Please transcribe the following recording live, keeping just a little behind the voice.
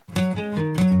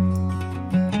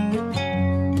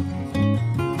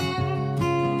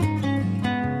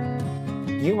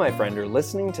my friend, are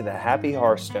listening to The Happy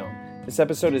Hearthstone. This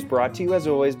episode is brought to you, as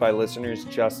always, by listeners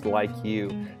just like you.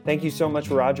 Thank you so much,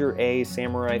 Roger A.,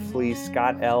 Samurai Flea,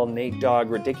 Scott L., Nate Dogg,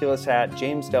 Ridiculous Hat,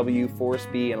 James W., Forrest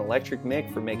B., and Electric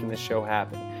Mick for making this show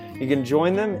happen. You can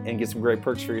join them and get some great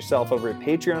perks for yourself over at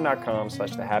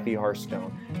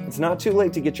patreon.com/thehappyhearthstone. It's not too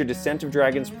late to get your Descent of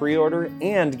Dragons pre-order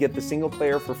and get the single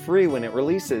player for free when it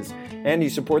releases. And you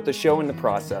support the show in the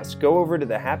process. Go over to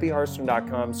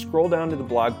thehappyhearthstone.com, scroll down to the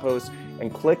blog post,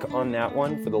 and click on that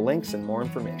one for the links and more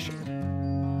information.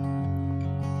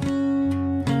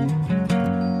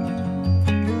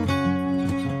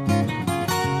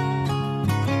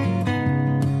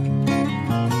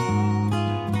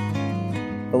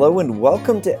 Hello and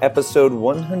welcome to episode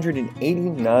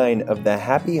 189 of The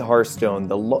Happy Hearthstone,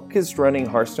 the longest running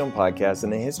Hearthstone podcast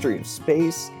in the history of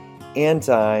space and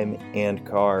time and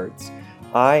cards.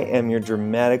 I am your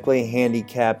dramatically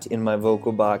handicapped in my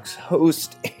vocal box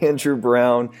host, Andrew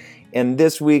Brown, and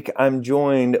this week I'm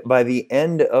joined by the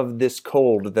end of this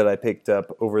cold that I picked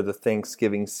up over the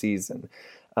Thanksgiving season.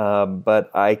 But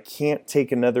I can't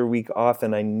take another week off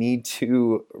and I need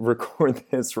to record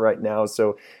this right now.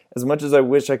 So as much as I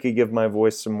wish I could give my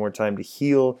voice some more time to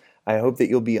heal, I hope that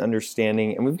you'll be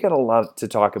understanding. And we've got a lot to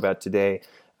talk about today.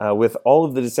 With all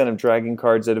of the Descent of Dragon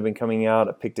cards that have been coming out,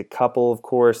 I picked a couple, of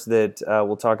course, that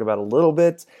we'll talk about a little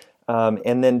bit.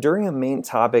 And then during a main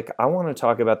topic, I want to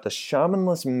talk about the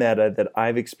Shamanless meta that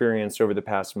I've experienced over the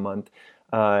past month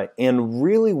and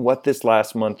really what this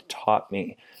last month taught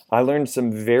me. I learned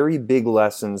some very big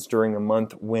lessons during a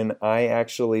month when I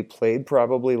actually played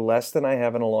probably less than I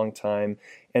have in a long time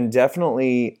and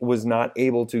definitely was not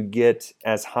able to get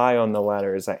as high on the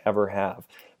ladder as I ever have.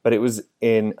 But it was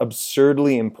an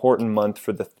absurdly important month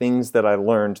for the things that I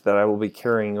learned that I will be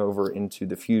carrying over into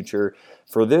the future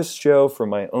for this show, for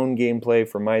my own gameplay,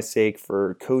 for my sake,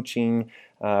 for coaching,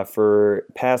 for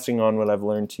passing on what I've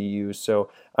learned to you. So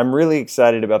I'm really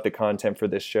excited about the content for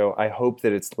this show. I hope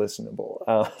that it's listenable.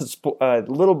 A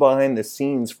little behind the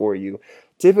scenes for you.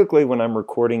 Typically when I'm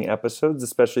recording episodes,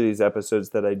 especially these episodes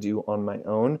that I do on my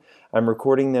own, I'm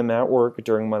recording them at work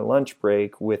during my lunch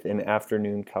break with an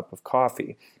afternoon cup of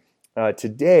coffee.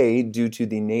 Today, due to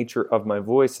the nature of my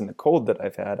voice and the cold that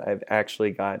I've had, I've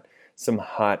actually got some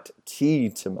hot tea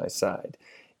to my side.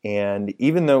 And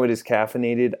even though it is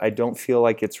caffeinated, I don't feel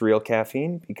like it's real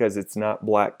caffeine because it's not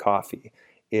black coffee.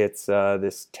 It's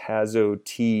this Tazo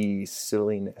tea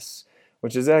silliness,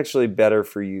 which is actually better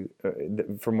for you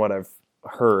from what I've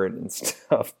heard and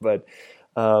stuff. But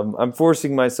I'm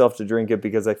forcing myself to drink it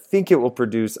because I think it will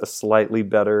produce a slightly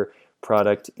better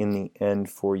product in the end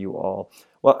for you all.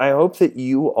 Well, I hope that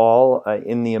you all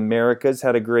in the Americas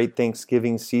had a great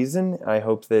Thanksgiving season. I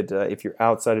hope that if you're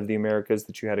outside of the Americas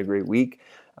that you had a great week.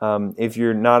 If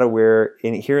you're not aware,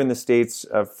 here in the States,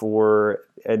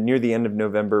 near the end of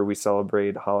November, we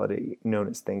celebrate a holiday known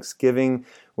as Thanksgiving,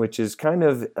 which is kind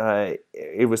of,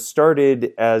 it was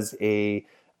started as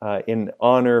in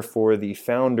honor for the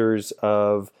founders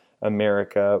of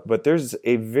America, but there's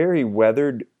a very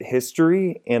weathered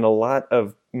history and a lot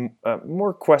of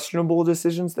more questionable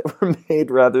decisions that were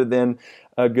made rather than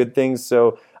good things.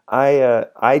 So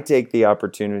I take the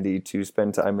opportunity to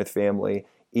spend time with family,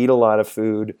 eat a lot of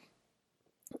food,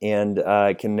 and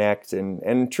connect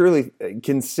and truly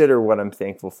consider what I'm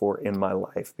thankful for in my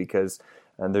life, because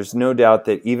there's no doubt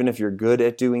that even if you're good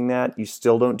at doing that, you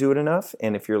still don't do it enough.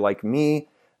 And if you're like me,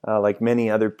 like many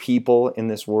other people in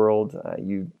this world,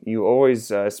 you always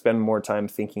spend more time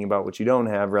thinking about what you don't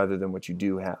have rather than what you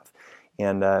do have.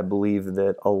 And I believe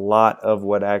that a lot of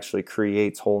what actually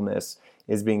creates wholeness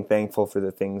is being thankful for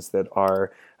the things that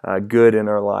are good in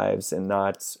our lives and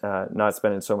not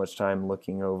spending so much time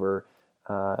looking over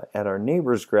at our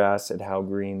neighbor's grass at how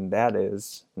green that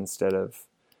is instead of,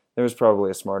 there was probably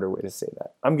a smarter way to say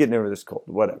that. I'm getting over this cold,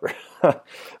 whatever.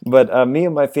 But me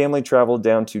and my family traveled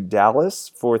down to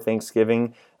Dallas for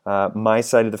Thanksgiving. My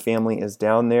side of the family is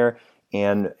down there.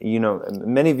 And, you know,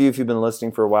 many of you, if you've been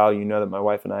listening for a while, you know that my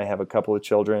wife and I have a couple of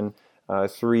children,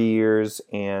 3 years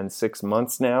and 6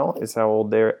 months now is how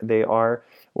old they are.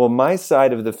 Well, my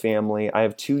side of the family, I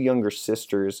have two younger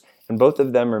sisters, and both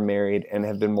of them are married and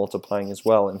have been multiplying as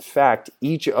well. In fact,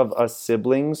 each of us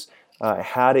siblings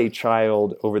had a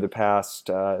child over the past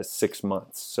 6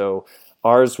 months. So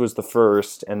ours was the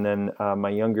first, and then my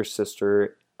younger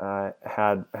sister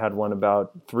had one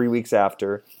about 3 weeks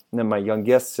after, and then my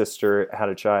youngest sister had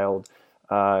a child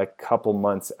a couple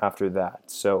months after that.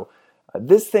 So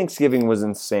this Thanksgiving was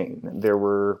insane. There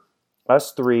were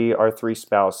us three, our three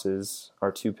spouses,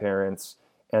 our two parents,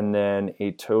 and then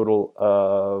a total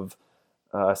of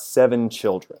 7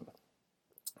 children.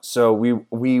 So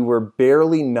we were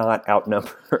barely not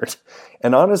outnumbered.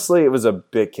 And honestly, it was a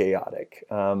bit chaotic.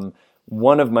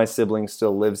 One of my siblings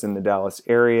still lives in the Dallas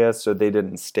area, so they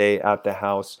didn't stay at the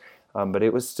house. But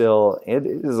it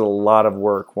is a lot of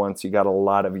work once you got a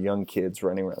lot of young kids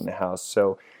running around the house.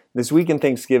 So this week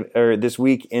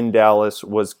in Dallas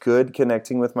was good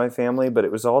connecting with my family, but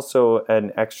it was also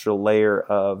an extra layer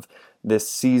of this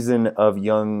season of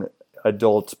young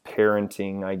adult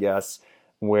parenting, I guess,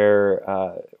 where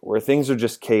things are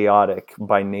just chaotic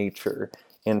by nature.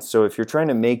 And so if you're trying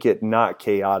to make it not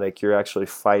chaotic, you're actually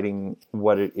fighting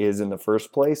what it is in the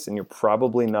first place, and you're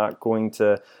probably not going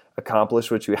to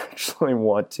accomplish what you actually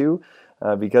want to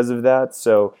because of that.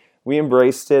 So we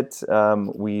embraced it.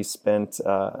 We spent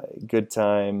good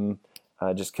time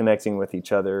just connecting with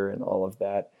each other and all of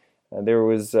that. There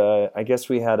was, I guess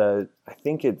we had I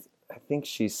think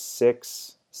she's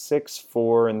 6,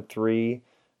 4, and 3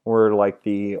 were like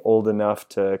the old enough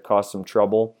to cause some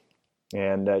trouble.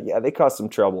 And they caused some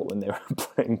trouble when they were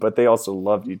playing, but they also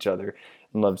loved each other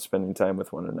and loved spending time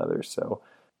with one another. So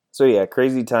yeah,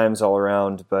 crazy times all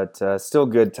around, but still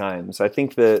good times. I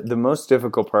think the most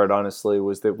difficult part, honestly,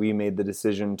 was that we made the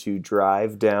decision to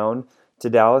drive down to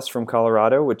Dallas from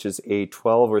Colorado, which is a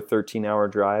 12 or 13-hour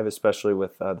drive, especially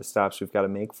with the stops we've got to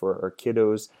make for our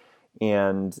kiddos.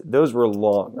 And those were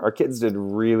long. Our kids did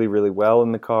really, really well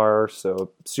in the car,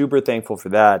 so super thankful for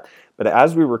that. But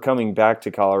as we were coming back to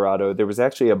Colorado, there was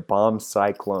actually a bomb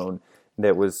cyclone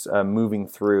that was moving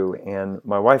through, and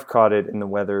my wife caught it in the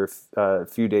weather a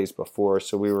few days before,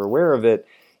 so we were aware of it,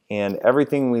 and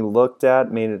everything we looked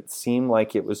at made it seem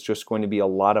like it was just going to be a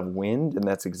lot of wind, and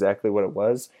that's exactly what it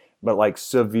was, but like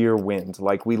severe wind.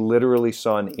 Like we literally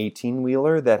saw an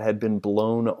 18-wheeler that had been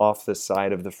blown off the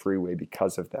side of the freeway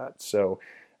because of that. So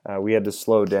we had to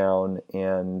slow down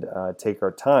and take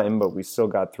our time, but we still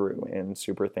got through, and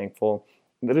super thankful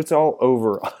that it's all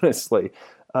over, honestly.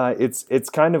 It's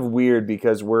kind of weird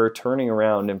because we're turning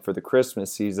around, and for the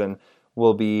Christmas season,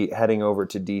 we'll be heading over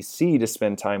to DC to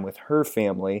spend time with her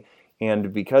family.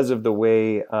 And because of the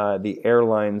way the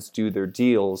airlines do their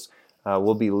deals,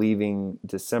 we'll be leaving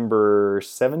December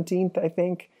 17th, I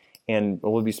think, and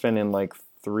we'll be spending like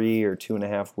 3 or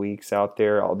 2.5 weeks out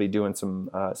there. I'll be doing some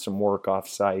work off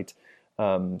site.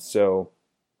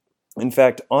 In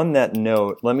fact, on that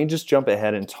note, let me just jump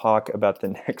ahead and talk about the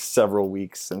next several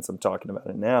weeks, since I'm talking about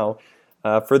it now,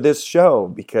 for this show,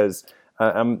 because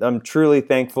I'm truly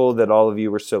thankful that all of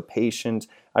you were so patient.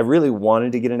 I really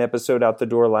wanted to get an episode out the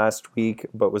door last week,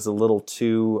 but was a little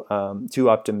too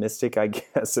optimistic, I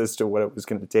guess, as to what it was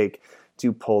going to take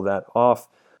to pull that off.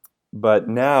 But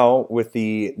now, with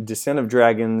the Descent of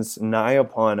Dragons nigh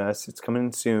upon us, it's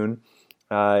coming soon.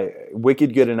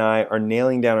 Wicked Good and I are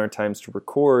nailing down our times to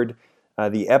record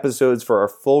the episodes for our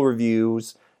full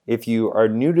reviews. If you are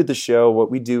new to the show, what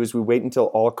we do is we wait until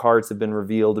all cards have been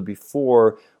revealed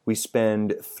before we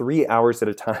spend 3 hours at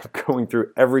a time going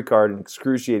through every card in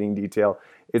excruciating detail.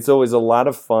 It's always a lot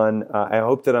of fun. I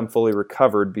hope that I'm fully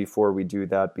recovered before we do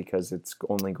that, because it's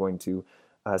only going to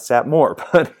sap more,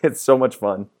 but it's so much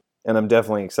fun, and I'm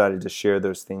definitely excited to share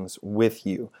those things with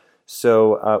you.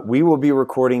 So we will be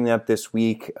recording that this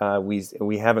week.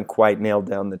 We haven't quite nailed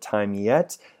down the time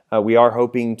yet. We are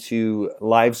hoping to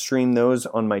live stream those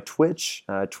on my Twitch,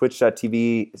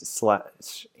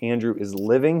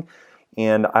 twitch.tv/AndrewIsLiving,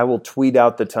 and I will tweet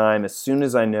out the time as soon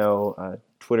as I know,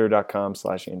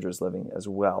 twitter.com/AndrewIsLiving as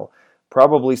well.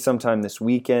 Probably sometime this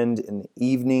weekend in the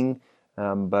evening,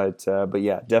 but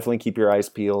yeah, definitely keep your eyes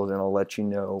peeled, and I'll let you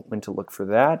know when to look for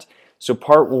that. So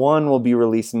part 1 will be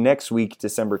released next week,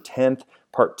 December 10th.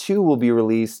 Part 2 will be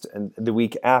released the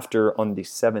week after on the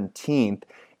 17th.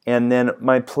 And then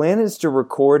my plan is to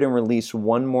record and release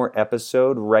one more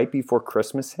episode right before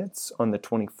Christmas hits on the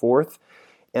 24th.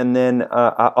 And then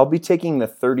I'll be taking the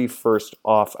 31st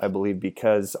off, I believe,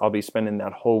 because I'll be spending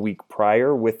that whole week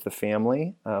prior with the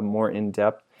family, more in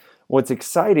depth. What's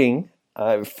exciting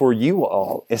for you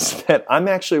all is that I'm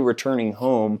actually returning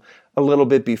home a little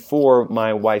bit before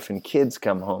my wife and kids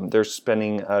come home. They're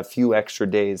spending a few extra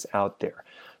days out there.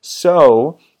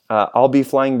 So I'll be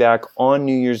flying back on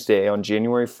New Year's Day on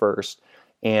January 1st,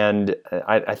 and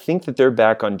I think that they're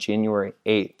back on January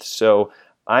 8th. So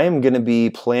I am going to be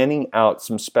planning out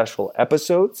some special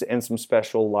episodes and some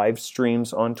special live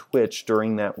streams on Twitch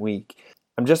during that week.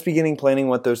 I'm just beginning planning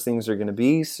what those things are going to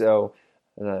be, so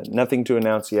nothing to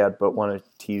announce yet, but want to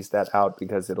tease that out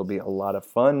because it'll be a lot of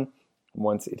fun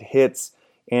once it hits.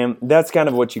 And that's kind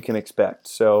of what you can expect.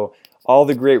 So all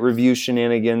the great review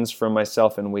shenanigans from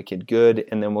myself and Wicked Good,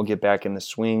 and then we'll get back in the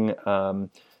swing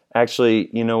Actually,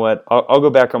 you know what? I'll go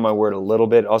back on my word a little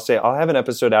bit. I'll say I'll have an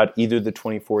episode out either the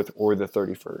 24th or the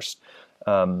 31st.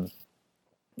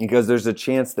 Because there's a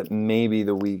chance that maybe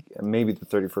the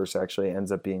 31st actually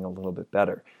ends up being a little bit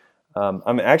better.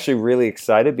 I'm actually really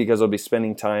excited because I'll be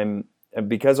spending time,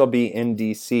 because I'll be in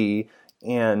DC,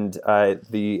 and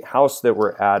the house that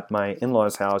we're at, my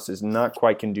in-laws' house, is not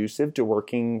quite conducive to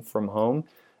working from home.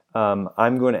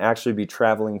 I'm going to actually be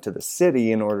traveling to the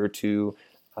city in order to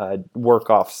work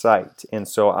off-site. And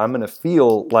so I'm going to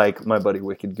feel like my buddy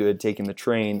Wicked Good taking the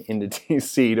train into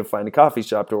DC to find a coffee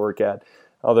shop to work at,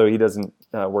 although he doesn't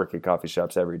work at coffee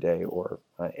shops every day or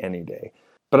any day.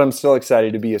 But I'm still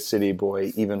excited to be a city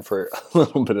boy, even for a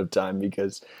little bit of time,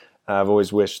 because I've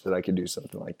always wished that I could do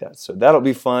something like that. So that'll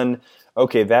be fun.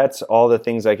 Okay, that's all the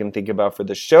things I can think about for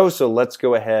the show. So let's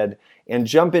go ahead and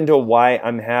jump into why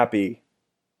I'm happy.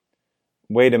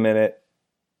 Wait a minute.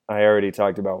 I already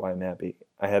talked about why I'm happy.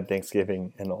 I had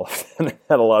Thanksgiving and all of that. I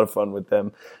had a lot of fun with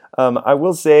them. I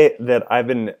will say that I've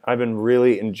been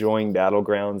really enjoying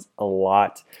Battlegrounds a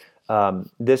lot.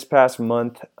 This past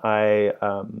month,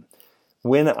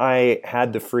 when I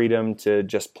had the freedom to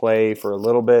just play for a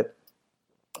little bit,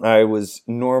 I was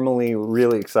normally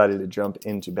really excited to jump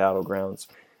into Battlegrounds.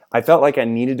 I felt like I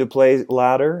needed to play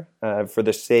ladder for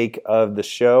the sake of the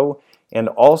show, and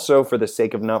also for the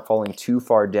sake of not falling too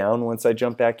far down once I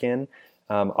jump back in.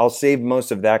 I'll save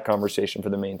most of that conversation for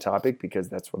the main topic because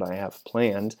that's what I have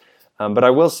planned. But I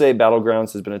will say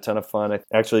Battlegrounds has been a ton of fun.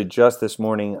 Actually, just this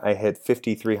morning, I hit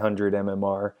 5,300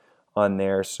 MMR on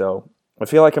there, so I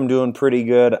feel like I'm doing pretty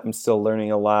good. I'm still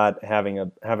learning a lot, having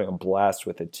a blast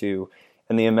with it too.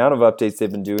 And the amount of updates they've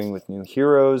been doing with new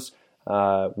heroes,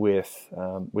 with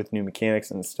new mechanics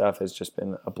and stuff has just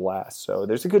been a blast. So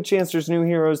there's a good chance there's new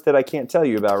heroes that I can't tell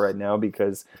you about right now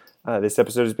because this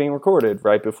episode is being recorded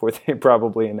right before they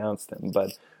probably announce them.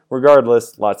 But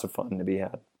regardless, lots of fun to be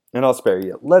had. And I'll spare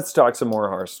you. Let's talk some more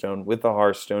Hearthstone with the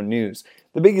Hearthstone news.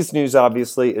 The biggest news,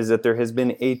 obviously, is that there has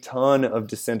been a ton of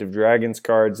Descent of Dragons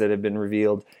cards that have been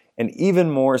revealed, and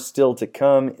even more still to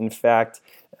come. In fact,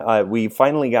 we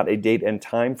finally got a date and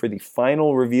time for the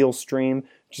final reveal stream,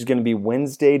 which is going to be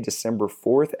Wednesday, December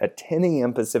 4th at 10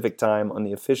 a.m. Pacific time on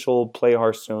the official Play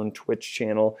Hearthstone Twitch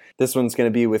channel. This one's going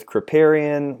to be with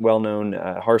Kriparian, well-known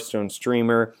Hearthstone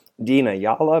streamer, Dean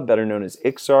Ayala, better known as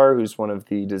Ixar, who's one of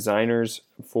the designers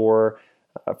for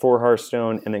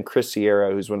Hearthstone, and then Chris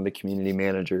Sierra, who's one of the community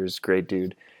managers. Great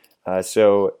dude.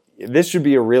 So this should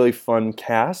be a really fun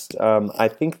cast. I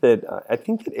think that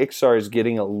Ixar is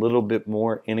getting a little bit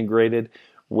more integrated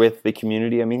with the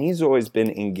community. I mean, he's always been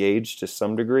engaged to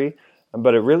some degree,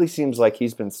 but it really seems like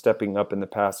he's been stepping up in the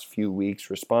past few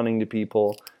weeks, responding to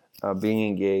people, being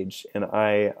engaged. And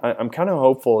I'm kind of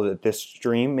hopeful that this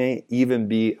stream may even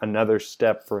be another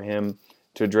step for him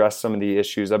to address some of the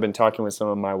issues. I've been talking with some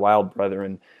of my wild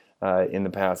brethren in the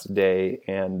past day,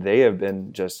 and they have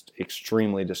been just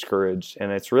extremely discouraged.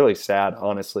 And it's really sad,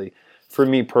 honestly, for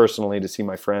me personally, to see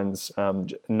my friends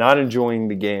not enjoying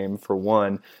the game, for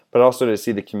one, but also to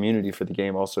see the community for the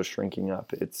game also shrinking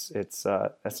up. It's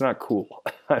not cool.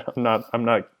 I'm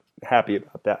not happy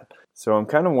about that. So I'm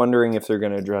kind of wondering if they're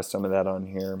going to address some of that on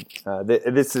here.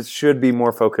 This should be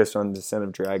more focused on Descent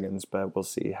of Dragons, but we'll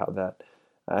see how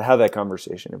that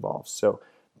conversation evolves. So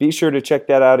be sure to check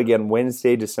that out again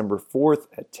Wednesday, December 4th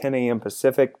at 10 a.m.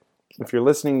 Pacific. If you're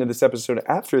listening to this episode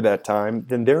after that time,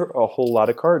 then there are a whole lot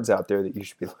of cards out there that you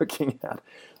should be looking at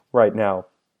right now.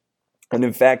 And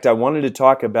in fact, I wanted to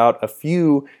talk about a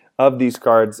few of these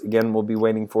cards. Again, we'll be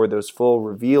waiting for those full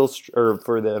reveals, or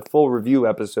for the full review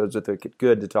episodes with Wicked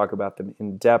Good to talk about them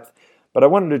in depth. But I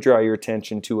wanted to draw your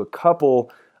attention to a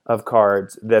couple of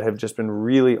cards that have just been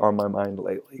really on my mind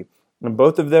lately. And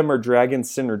both of them are dragon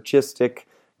synergistic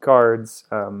cards.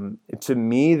 To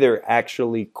me, they're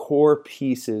actually core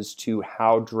pieces to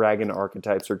how dragon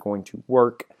archetypes are going to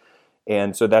work.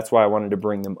 And so that's why I wanted to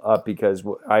bring them up, because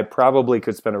I probably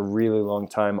could spend a really long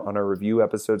time on our review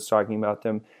episodes talking about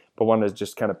them, but wanted to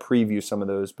just kind of preview some of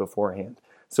those beforehand.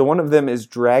 So one of them is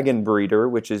Dragon Breeder,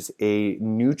 which is a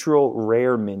neutral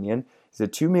rare minion. It's a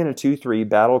 2-mana 2/3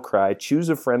 battle cry. Choose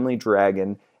a friendly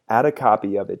dragon, add a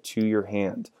copy of it to your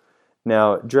hand.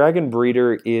 Now, Dragon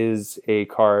Breeder is a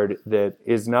card that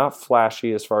is not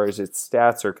flashy as far as its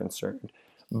stats are concerned,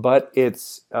 but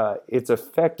its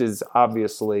effect is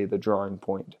obviously the drawing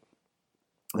point.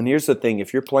 And here's the thing: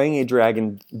 if you're playing a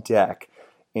dragon deck,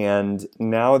 and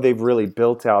now they've really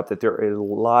built out that there are a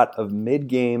lot of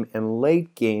mid-game and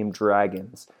late-game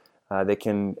dragons that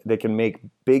can make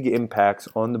big impacts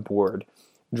on the board.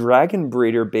 Dragon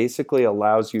Breeder basically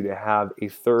allows you to have a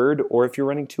third, or if you're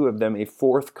running two of them, a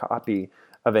fourth copy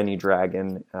of any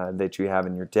dragon that you have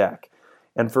in your deck.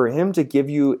 And for him to give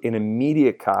you an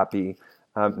immediate copy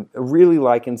really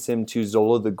likens him to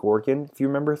Zola the Gorgon. If you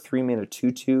remember, 3 mana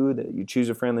 2/2, that you choose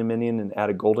a friendly minion and add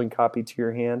a golden copy to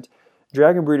your hand.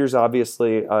 Dragon Breeder's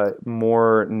obviously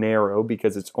more narrow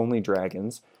because it's only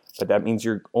dragons, but that means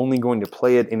you're only going to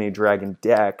play it in a dragon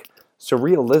deck. So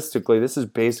realistically, this is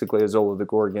basically a Zola the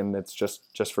Gorgon that's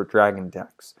just for dragon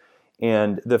decks.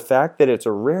 And the fact that it's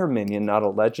a rare minion, not a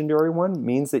legendary one,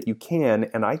 means that you can,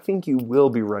 and I think you will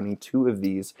be running 2 of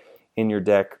these in your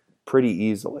deck pretty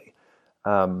easily.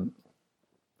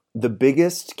 The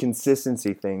biggest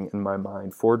consistency thing in my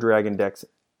mind for dragon decks,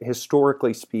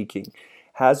 historically speaking,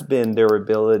 has been their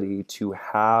ability to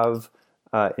have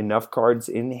enough cards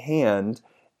in hand,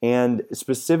 and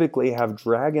specifically have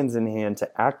dragons in hand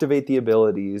to activate the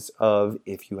abilities of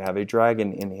if you have a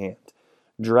dragon in hand.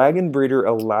 Dragon Breeder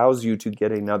allows you to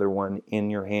get another one in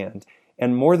your hand,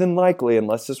 and more than likely,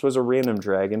 unless this was a random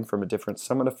dragon from a different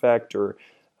summon effect or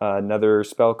another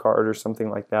spell card or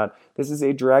something like that, this is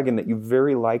a dragon that you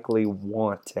very likely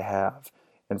want to have.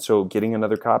 And so getting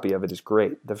another copy of it is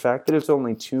great. The fact that it's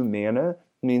only 2 mana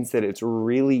means that it's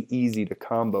really easy to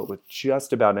combo with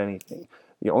just about anything.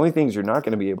 The only things you're not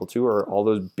going to be able to are all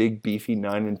those big, beefy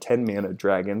 9 and 10 mana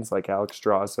dragons like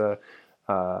Alexstrasza,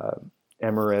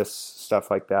 Emerus,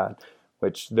 stuff like that,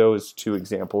 which those 2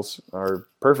 examples are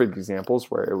perfect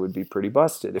examples where it would be pretty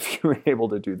busted if you were able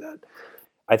to do that.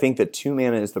 I think that 2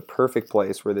 mana is the perfect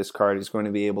place where this card is going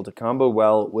to be able to combo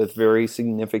well with very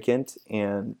significant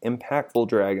and impactful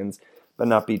dragons, but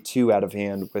not be too out of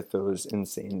hand with those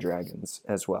insane dragons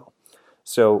as well.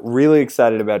 So really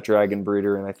excited about Dragon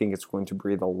Breeder, and I think it's going to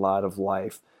breathe a lot of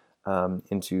life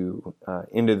into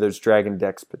those dragon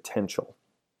decks' potential.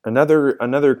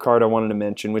 Another card I wanted to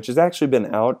mention, which has actually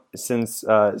been out since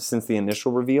the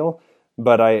initial reveal,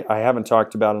 but I haven't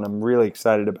talked about, and I'm really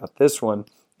excited about this one,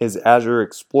 is Azure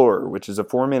Explorer, which is a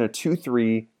 4 mana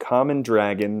 2/3 common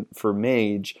dragon for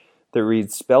mage that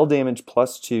reads spell damage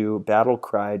 +2, battle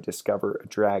cry, discover a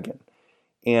dragon.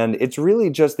 And it's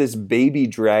really just this baby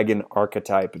dragon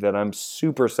archetype that I'm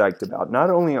super psyched about.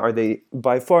 Not only are they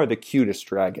by far the cutest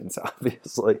dragons,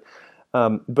 obviously,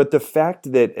 but the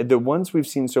fact that the ones we've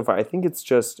seen so far, I think it's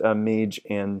just mage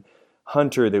and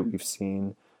hunter that we've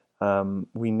seen.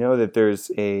 We know that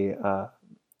there's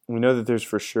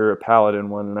for sure a paladin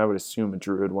one, and I would assume a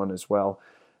druid one as well.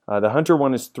 The hunter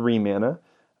one is 3 mana,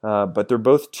 but they're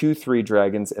both 2/3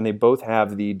 dragons, and they both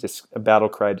have the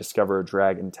Battlecry Discover a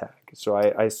Dragon tag. So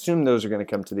I assume those are going to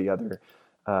come to the other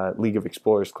League of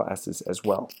Explorers classes as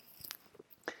well.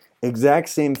 Exact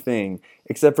same thing,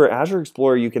 except for Azure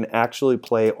Explorer, you can actually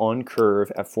play on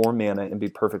curve at 4 mana and be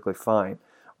perfectly fine.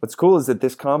 What's cool is that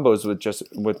this combos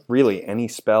with really any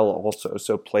spell also.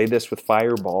 So play this with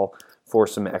Fireball for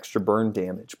some extra burn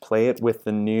damage. Play it with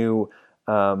the new,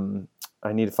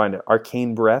 I need to find it,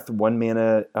 Arcane Breath, 1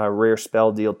 mana rare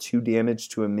spell, deal 2 damage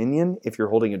to a minion. If you're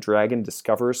holding a dragon,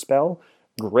 discover a spell.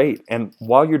 Great. And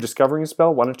while you're discovering a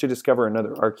spell, why don't you discover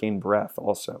another Arcane Breath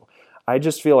also? I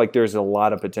just feel like there's a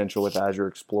lot of potential with Azure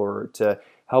Explorer to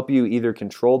help you either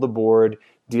control the board,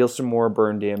 deal some more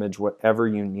burn damage, whatever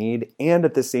you need, and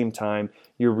at the same time,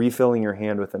 you're refilling your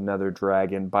hand with another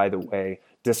dragon. By the way,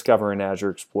 discover an Azure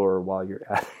Explorer while you're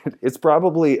at it. It's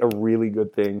probably a really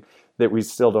good thing that we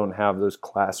still don't have those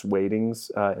class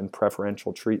weightings and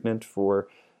preferential treatment for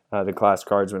the class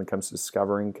cards when it comes to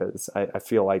discovering, because I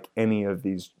feel like any of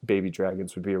these baby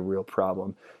dragons would be a real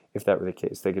problem if that were the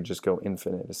case. They could just go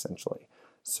infinite, essentially.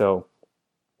 So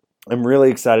I'm really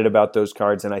excited about those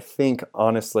cards, and I think,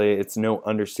 honestly, it's no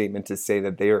understatement to say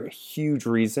that they are a huge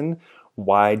reason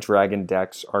why dragon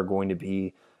decks are going to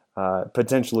be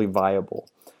potentially viable.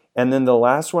 And then the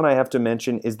last one I have to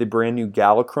mention is the brand new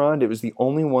Galakron. It was the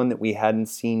only one that we hadn't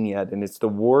seen yet, and it's the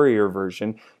warrior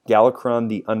version, Galakron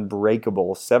the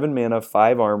Unbreakable. 7 mana,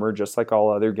 5 armor, just like all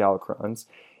other Galakrons.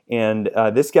 And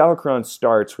this Galakron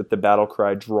starts with the battle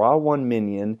cry, draw 1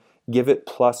 minion, give it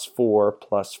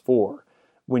 +4/+4.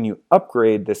 When you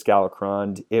upgrade this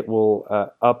Galakron, it will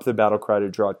up the battle cry to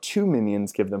draw 2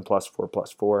 minions, give them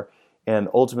 +4/+4. And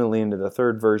ultimately into the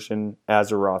third version,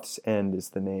 Azeroth's End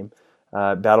is the name.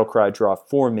 Battlecry, draw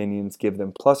 4 minions, give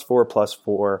them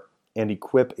 +4/+4, and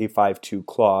equip a 5/2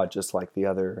 claw, just like the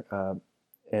other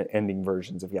ending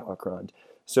versions of Galakron.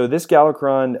 So this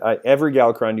Galakron, every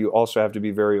Galakron, you also have to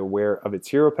be very aware of its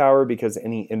hero power, because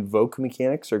any invoke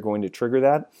mechanics are going to trigger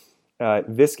that.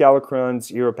 This Galakron's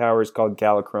hero power is called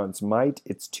Galakron's Might.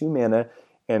 It's 2 mana,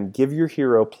 and give your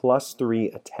hero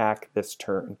 +3 attack this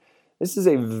turn. This is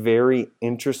a very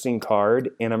interesting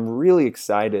card, and I'm really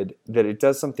excited that it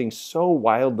does something so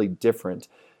wildly different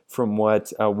from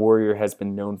what Warrior has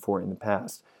been known for in the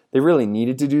past. They really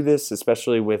needed to do this,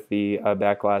 especially with the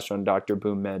backlash on Dr.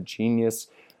 Boom Mad Genius.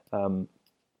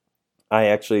 I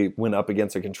actually went up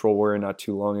against a Control Warrior not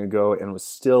too long ago and was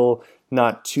still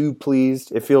not too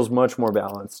pleased. It feels much more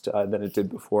balanced than it did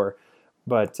before,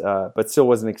 but still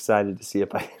wasn't excited to see it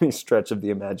by any stretch of the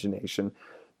imagination.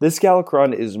 This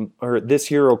this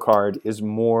hero card is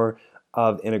more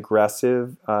of an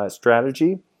aggressive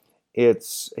strategy.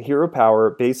 It's hero power.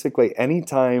 Basically,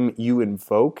 anytime you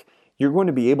invoke, you're going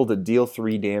to be able to deal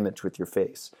 3 damage with your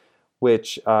face,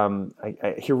 which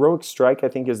Heroic Strike, I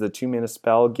think, is the 2-mana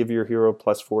spell. Give your hero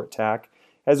 +4 attack.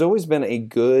 Has always been a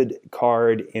good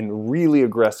card in really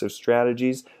aggressive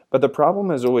strategies, but the problem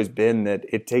has always been that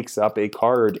it takes up a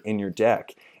card in your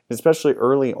deck. Especially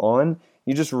early on,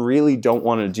 you just really don't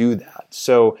want to do that.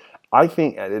 So I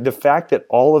think the fact that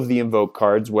all of the invoke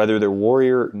cards, whether they're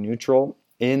warrior or neutral,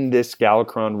 in this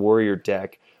Galakrond Warrior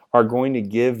deck are going to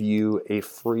give you a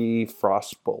free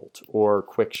Frostbolt or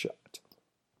Quick Shot.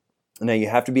 Now you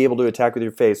have to be able to attack with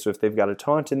your face, so if they've got a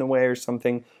taunt in the way or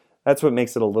something, that's what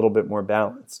makes it a little bit more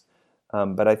balanced.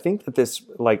 But I think that this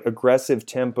aggressive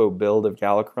tempo build of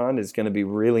Galakrond is going to be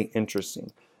really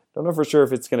interesting. Don't know for sure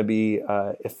if it's going to be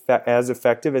as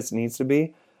effective as it needs to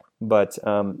be, but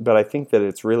I think that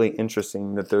it's really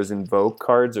interesting that those invoke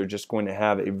cards are just going to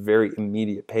have a very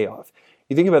immediate payoff.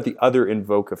 You think about the other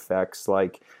invoke effects,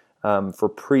 like for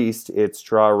Priest, it's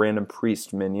draw a random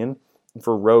Priest minion.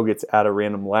 For Rogue, it's add a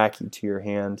random Lackey to your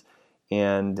hand.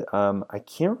 And I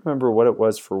can't remember what it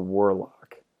was for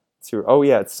Warlock. Oh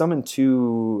yeah, it's summon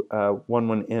 2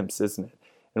 1/1 imps, isn't it?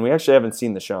 And we actually haven't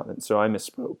seen the Shaman, so I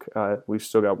misspoke. We've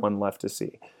still got one left to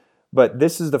see. But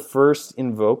this is the first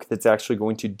invoke that's actually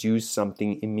going to do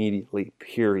something immediately,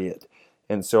 period.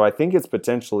 And so I think it's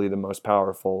potentially the most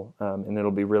powerful, and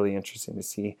it'll be really interesting to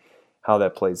see how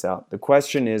that plays out. The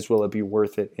question is, will it be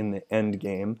worth it in the end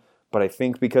game? But I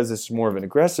think because this is more of an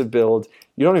aggressive build,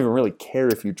 you don't even really care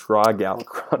if you draw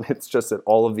Galakrond. It's just that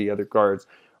all of the other cards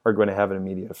are going to have an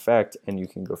immediate effect, and you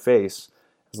can go face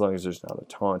as long as there's not a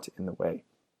taunt in the way.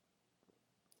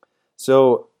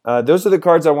 So those are the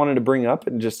cards I wanted to bring up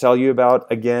and just tell you about.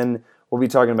 Again, we'll be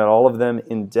talking about all of them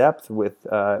in depth with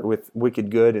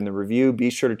Wicked Good in the review. Be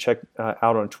sure to check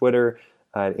out on Twitter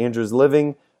at Andrew's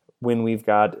Living when we've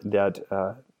got that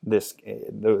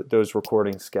those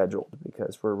recordings scheduled,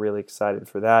 because we're really excited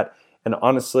for that. And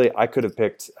honestly, I could have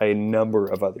picked a number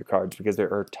of other cards because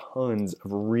there are tons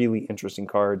of really interesting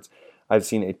cards. I've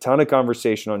seen a ton of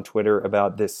conversation on Twitter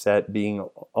about this set being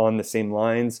on the same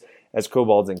lines as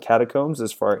Kobolds and Catacombs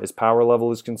as far as power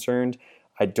level is concerned.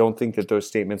 I don't think that those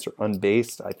statements are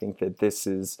unbased. I think that this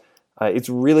is, it's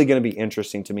really going to be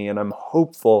interesting to me, and I'm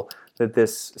hopeful that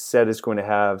this set is going to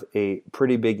have a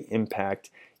pretty big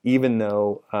impact, even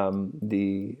though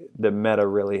the meta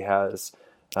really has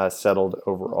settled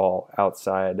overall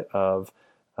outside of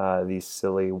these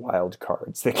silly wild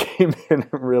cards that came in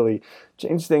and really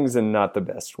changed things in not the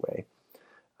best way.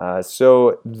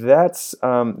 So that's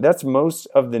most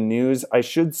of the news. I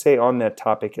should say on that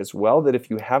topic as well that if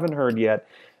you haven't heard yet,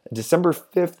 December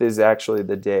 5th is actually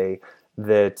the day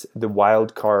that the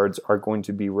wild cards are going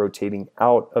to be rotating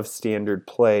out of standard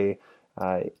play.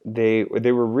 They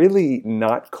were really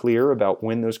not clear about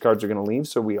when those cards are going to leave,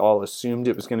 so we all assumed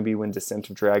it was going to be when Descent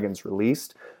of Dragons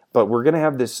released. But we're going to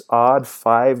have this odd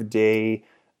 5-day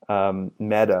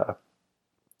meta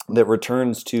that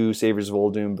returns to Saviors of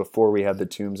Uldum before we have the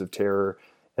Tombs of Terror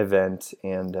event,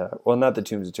 and not the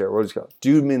Tombs of Terror. What was it called?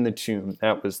 Doom in the Tomb.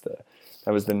 That was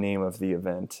the name of the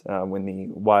event when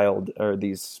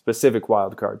these specific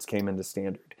wild cards came into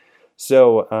standard.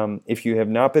 So if you have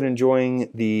not been enjoying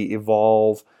the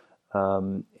Evolve,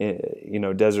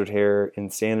 Desert Hare,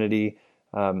 Insanity,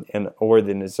 or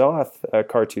the N'Zoth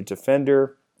Cartoon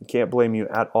Defender, can't blame you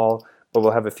at all. But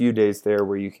we'll have a few days there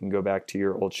where you can go back to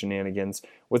your old shenanigans.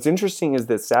 What's interesting is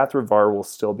that Sathravar will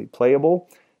still be playable.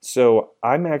 So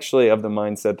I'm actually of the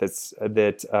mindset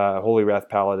that Holy Wrath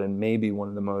Paladin may be one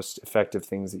of the most effective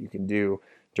things that you can do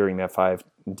during that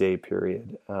 5-day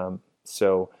period.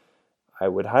 So I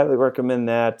would highly recommend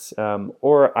that.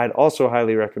 Or I'd also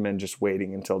highly recommend just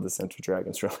waiting until Descent of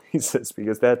Dragons releases,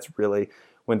 because that's really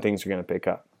when things are going to pick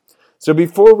up. So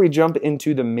before we jump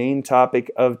into the main topic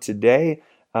of today,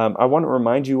 I want to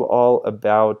remind you all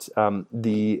about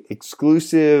the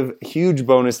exclusive huge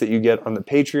bonus that you get on the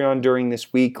Patreon during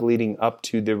this week leading up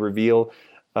to the reveal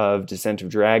of Descent of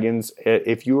Dragons.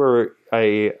 If you are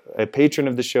a patron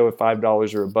of the show at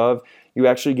 $5 or above, you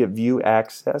actually get view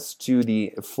access to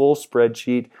the full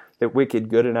spreadsheet that Wicked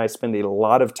Good and I spend a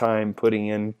lot of time putting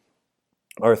in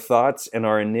our thoughts and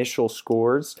our initial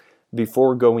scores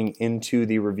before going into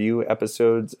the review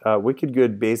episodes, Wicked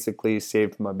Good basically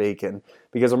saved my bacon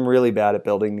because I'm really bad at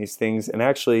building these things. And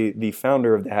actually, the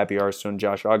founder of the Happy Hearthstone,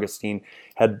 Josh Augustine,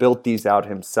 had built these out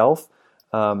himself.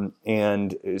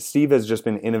 And Steve has just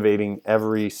been innovating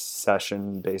every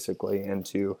session basically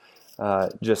into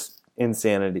just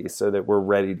insanity so that we're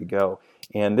ready to go.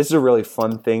 And this is a really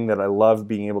fun thing that I love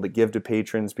being able to give to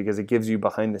patrons because it gives you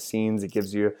behind the scenes. It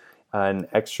gives you an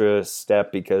extra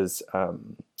step because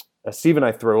Steve and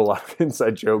I throw a lot of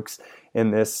inside jokes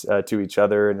in this to each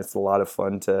other, and it's a lot of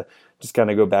fun to just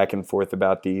kind of go back and forth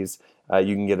about these.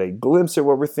 You can get a glimpse at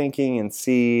what we're thinking and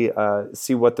see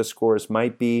what the scores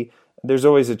might be. There's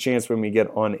always a chance when we get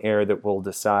on air that we'll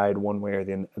decide one way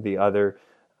or the other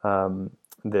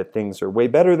that things are way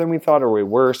better than we thought or way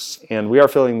worse. And we are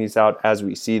filling these out as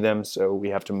we see them, so we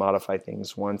have to modify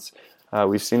things once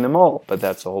we've seen them all, but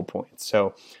that's the whole point.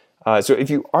 So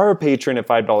if you are a patron at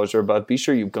 $5 or above, be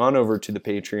sure you've gone over to the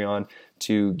Patreon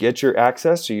to get your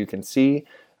access so you can see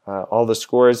all the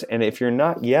scores. And if you're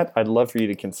not yet, I'd love for you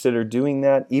to consider doing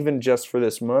that, even just for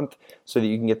this month, so that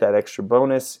you can get that extra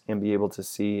bonus and be able to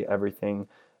see everything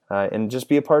and just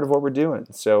be a part of what we're doing.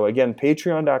 So again,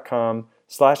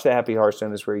 patreon.com/The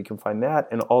Hearthstone is where you can find that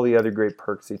and all the other great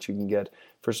perks that you can get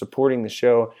for supporting the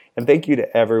show. And thank you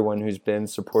to everyone who's been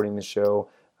supporting the show.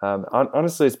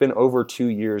 Honestly, it's been over 2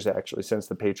 years actually since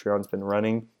the Patreon's been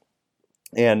running,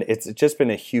 and it's just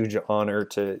been a huge honor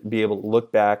to be able to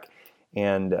look back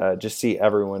and just see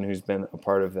everyone who's been a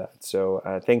part of that. So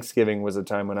Thanksgiving was a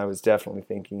time when I was definitely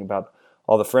thinking about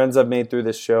all the friends I've made through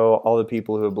this show, all the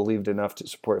people who have believed enough to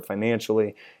support it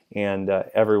financially, and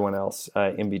everyone else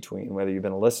in between, whether you've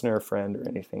been a listener, a friend, or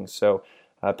anything. So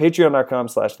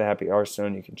patreon.com/The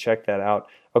Hearthstone, you can check that out.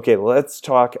 Okay, let's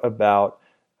talk about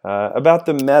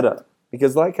the meta,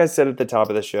 because like I said at the top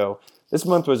of the show, this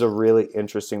month was a really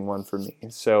interesting one for me.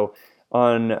 So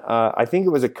on, I think it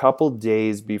was a couple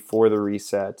days before the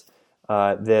reset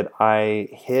that I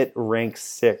hit rank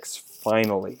 6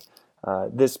 finally.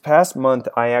 This past month,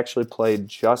 I actually played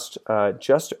just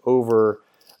over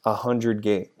 100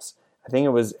 games. I think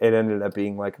it ended up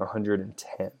being like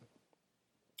 110,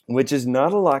 which is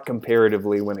not a lot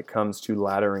comparatively when it comes to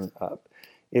laddering up.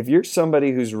 If you're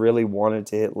somebody who's really wanted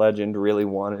to hit Legend, really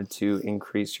wanted to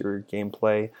increase your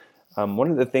gameplay, one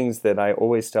of the things that I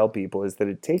always tell people is that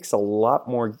it takes a lot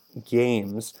more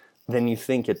games than you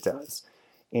think it does.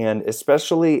 And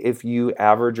especially if you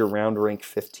average around rank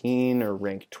 15 or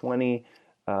rank 20,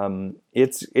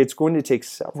 it's going to take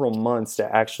several months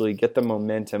to actually get the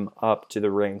momentum up to the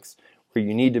ranks where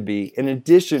you need to be, in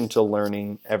addition to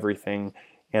learning everything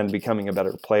and becoming a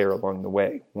better player along the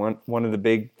way. One of the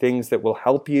big things that will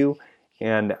help you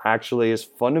and actually is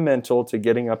fundamental to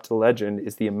getting up to Legend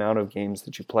is the amount of games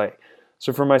that you play.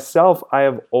 So for myself,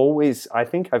 I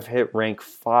think I've hit rank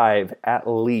 5 at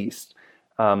least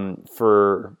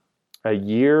for a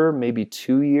year, maybe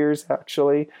 2 years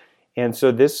actually. And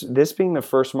so this being the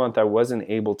first month I wasn't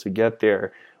able to get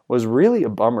there was really a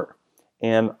bummer.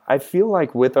 And I feel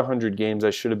like with 100 games, I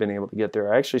should have been able to get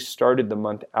there. I actually started the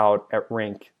month out at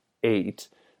rank 8,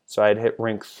 so I had hit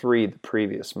rank 3 the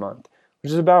previous month,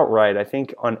 which is about right. I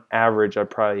think on average, I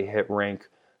probably hit rank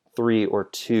 3 or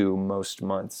 2 most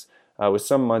months, with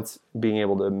some months being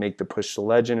able to make the push to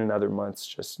Legend and other months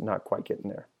just not quite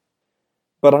getting there.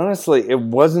 But honestly, it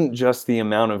wasn't just the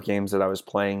amount of games that I was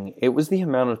playing, it was the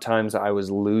amount of times I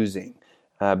was losing.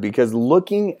 Because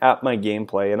looking at my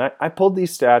gameplay, and I pulled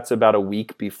these stats about a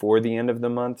week before the end of the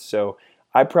month, so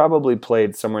I probably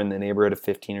played somewhere in the neighborhood of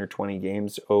 15 or 20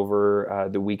 games over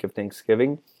the week of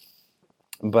Thanksgiving.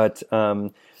 But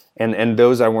and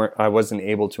those I wasn't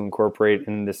able to incorporate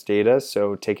in this data,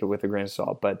 so take it with a grain of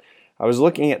salt. But I was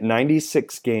looking at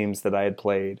 96 games that I had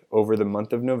played over the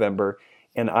month of November,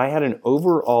 and I had an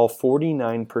overall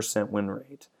 49% win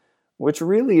rate, which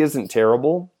really isn't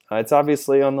terrible. It's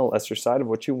obviously on the lesser side of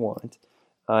what you want.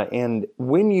 And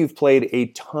when you've played a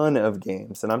ton of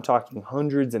games, and I'm talking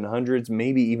hundreds and hundreds,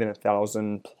 maybe even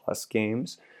 1,000 plus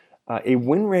games, a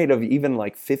win rate of even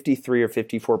like 53 or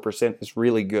 54% is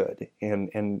really good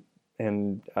and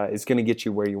is going to get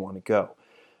you where you want to go.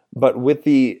 But with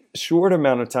the short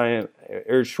amount of time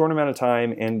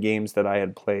and games that I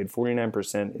had played,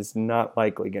 49% is not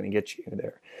likely going to get you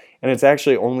there. And it's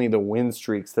actually only the win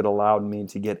streaks that allowed me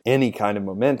to get any kind of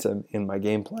momentum in my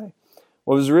gameplay.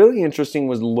 What was really interesting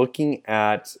was looking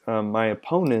at my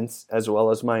opponents as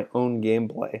well as my own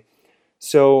gameplay.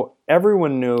 So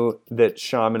everyone knew that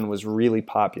Shaman was really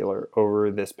popular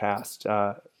over this past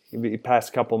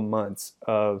couple months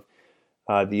of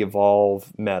the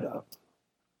Evolve meta.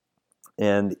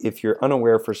 And if you're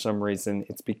unaware for some reason,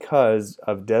 it's because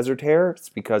of Desert Hair, it's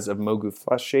because of Mogu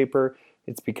Flesh Shaper,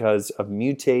 it's because of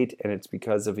Mutate, and it's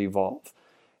because of Evolve.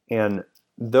 And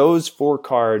those 4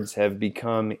 cards have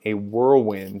become a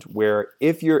whirlwind where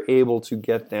if you're able to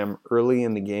get them early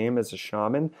in the game as a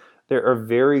shaman, there are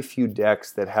very few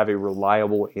decks that have a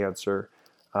reliable answer,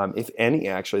 if any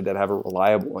actually, that have a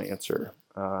reliable answer.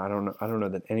 I don't know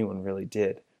that anyone really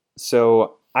did.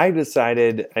 So I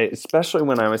decided, especially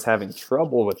when I was having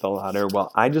trouble with the ladder,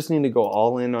 well, I just need to go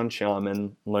all in on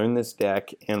Shaman, learn this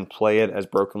deck, and play it as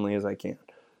brokenly as I can.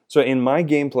 So in my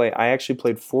gameplay, I actually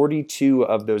played 42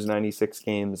 of those 96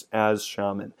 games as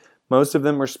Shaman. Most of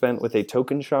them were spent with a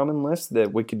token Shamanless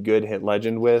that Wicked Good hit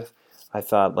Legend with. I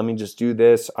thought, let me just do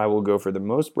this. I will go for the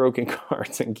most broken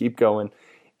cards and keep going.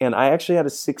 And I actually had a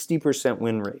 60%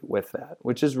 win rate with that,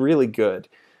 which is really good.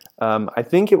 I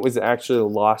think it was actually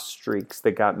lost streaks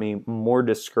that got me more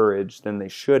discouraged than they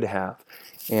should have,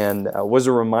 and was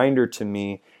a reminder to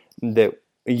me that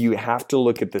you have to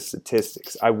look at the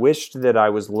statistics. I wished that I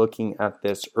was looking at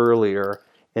this earlier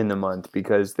in the month,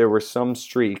 because there were some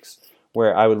streaks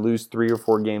where I would lose 3 or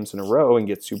 4 games in a row and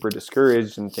get super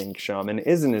discouraged and think Shaman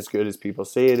isn't as good as people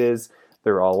say it is.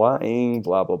 They're all lying,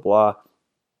 blah, blah, blah.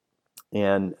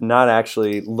 And not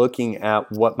actually looking at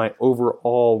what my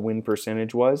overall win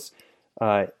percentage was,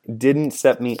 didn't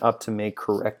set me up to make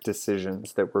correct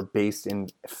decisions that were based in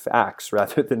facts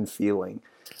rather than feeling.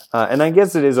 And I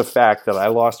guess it is a fact that I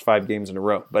lost 5 games in a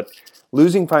row, but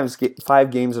losing 5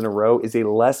 games in a row is a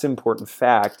less important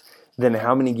fact than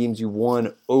how many games you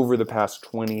won over the past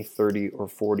 20, 30, or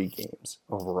 40 games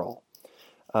overall.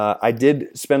 I did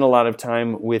spend a lot of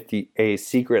time with a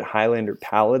secret Highlander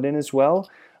Paladin as well.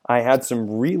 I had some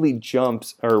really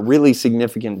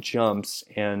significant jumps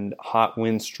and hot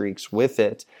win streaks with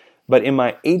it. But in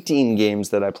my 18 games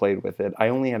that I played with it, I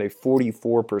only had a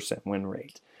 44% win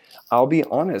rate. I'll be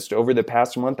honest, over the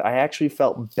past month, I actually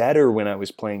felt better when I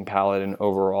was playing Paladin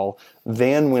overall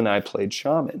than when I played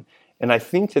Shaman. And I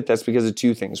think that that's because of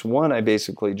 2 things. One, I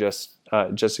basically just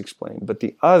explained. But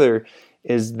the other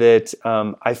is that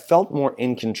I felt more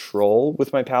in control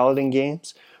with my Paladin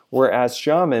games, whereas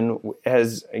Shaman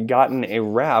has gotten a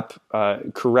rap,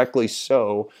 correctly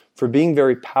so, for being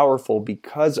very powerful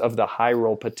because of the high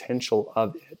roll potential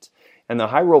of it. And the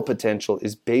high roll potential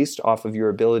is based off of your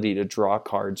ability to draw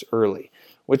cards early,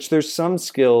 which there's some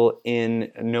skill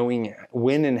in knowing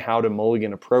when and how to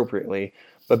mulligan appropriately.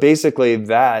 But basically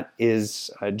that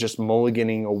is just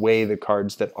mulliganing away the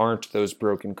cards that aren't those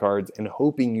broken cards and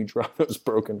hoping you draw those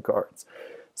broken cards.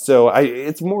 So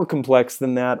it's more complex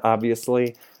than that,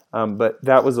 obviously. But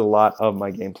that was a lot of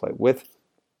my gameplay. With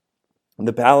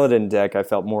the Paladin deck, I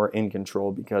felt more in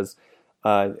control because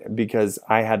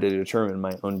I had to determine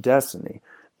my own destiny.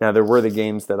 Now, there were the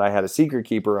games that I had a Secret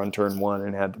Keeper on turn 1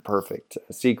 and had the perfect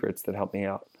secrets that helped me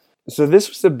out. So this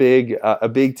was a big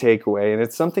takeaway, and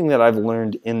it's something that I've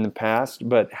learned in the past,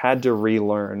 but had to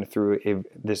relearn through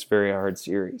this very hard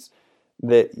series.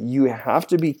 That you have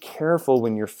to be careful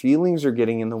when your feelings are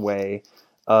getting in the way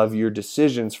of your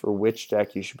decisions for which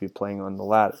deck you should be playing on the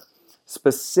ladder.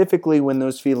 Specifically when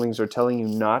those feelings are telling you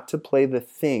not to play the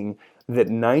thing that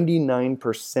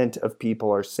 99% of people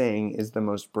are saying is the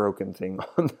most broken thing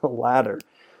on the ladder.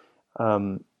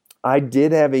 I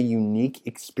did have a unique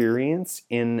experience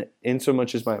in so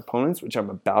much as my opponents, which I'm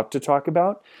about to talk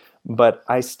about, but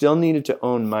I still needed to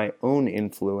own my own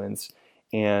influence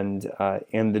and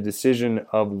the decision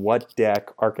of what deck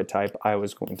archetype I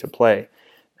was going to play.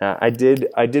 I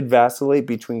did vacillate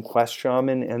between Quest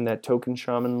Shaman and that Token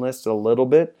Shaman list a little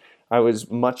bit. I was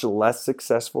much less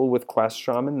successful with Quest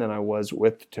Shaman than I was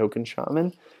with Token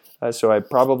Shaman, so I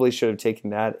probably should have taken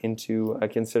that into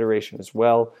consideration as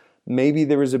well. Maybe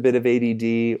there was a bit of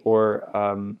ADD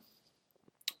or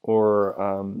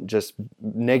just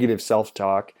negative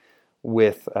self-talk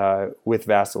with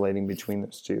vacillating between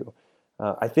those two.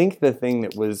 I think the thing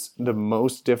that was the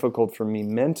most difficult for me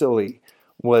mentally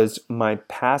was my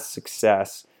past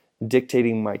success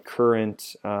dictating my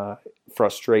current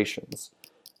frustrations.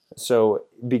 So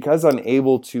because I'm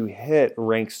able to hit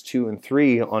ranks 2 and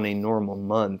 3 on a normal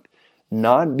month,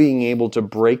 not being able to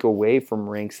break away from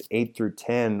ranks 8 through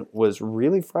 10 was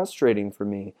really frustrating for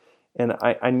me. And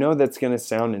I know that's going to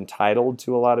sound entitled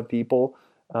to a lot of people.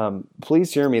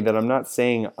 Please hear me that I'm not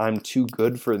saying I'm too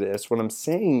good for this. What I'm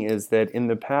saying is that in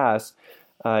the past,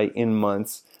 in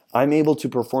months, I'm able to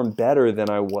perform better than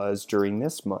I was during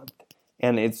this month.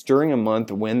 And it's during a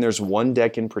month when there's one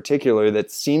deck in particular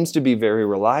that seems to be very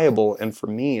reliable, and for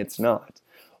me, it's not.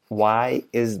 Why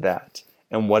is that?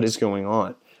 And what is going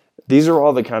on? These are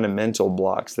all the kind of mental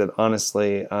blocks that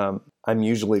honestly I'm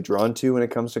usually drawn to when it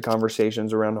comes to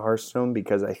conversations around Hearthstone,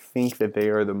 because I think that they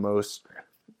are the most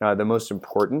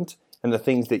important, and the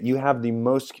things that you have the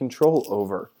most control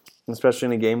over, especially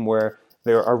in a game where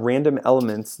there are random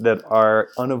elements that are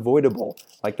unavoidable,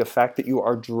 like the fact that you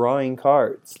are drawing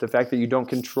cards, the fact that you don't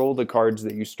control the cards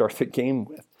that you start the game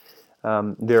with.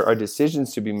 There are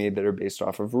decisions to be made that are based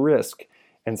off of risk,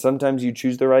 and sometimes you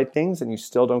choose the right things and you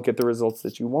still don't get the results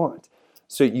that you want.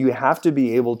 So you have to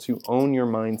be able to own your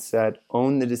mindset,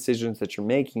 own the decisions that you're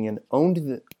making, and own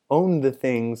the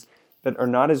things that are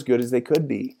not as good as they could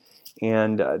be.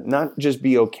 And not just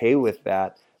be okay with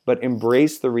that, but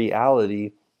embrace the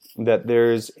reality that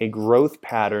there's a growth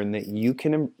pattern that you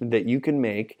can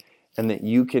make and that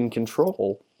you can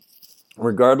control,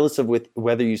 regardless of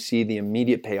whether you see the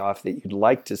immediate payoff that you'd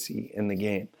like to see in the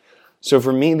game. So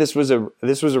for me, this was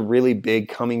a really big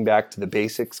coming back to the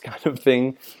basics kind of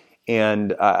thing.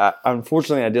 And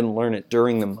unfortunately, I didn't learn it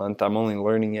during the month. I'm only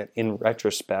learning it in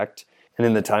retrospect and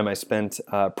in the time I spent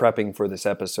prepping for this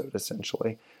episode,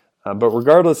 essentially. But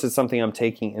regardless, it's something I'm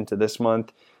taking into this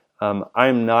month.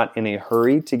 I'm not in a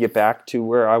hurry to get back to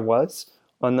where I was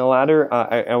on the ladder.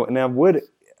 And I would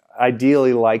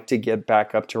ideally like to get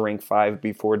back up to rank 5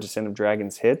 before Descent of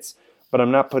Dragons hits. But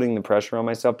I'm not putting the pressure on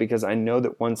myself, because I know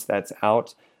that once that's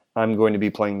out, I'm going to be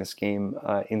playing this game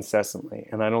incessantly,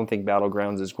 and I don't think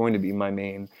Battlegrounds is going to be my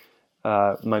main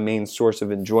source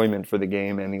of enjoyment for the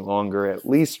game any longer, at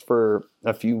least for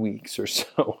a few weeks or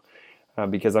so,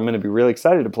 because I'm going to be really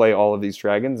excited to play all of these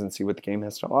dragons and see what the game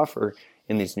has to offer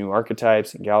in these new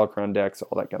archetypes and Galakron decks,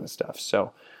 all that kind of stuff.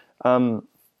 So I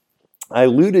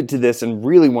alluded to this and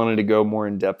really wanted to go more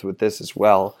in depth with this as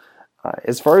well,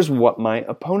 as far as what my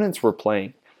opponents were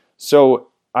playing. So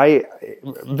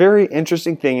very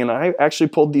interesting thing, and I actually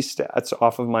pulled these stats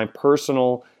off of my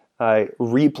personal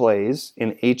replays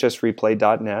in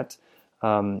hsreplay.net.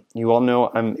 You all know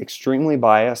I'm extremely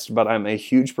biased, but I'm a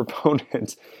huge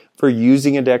proponent for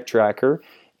using a deck tracker.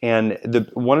 And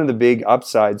one of the big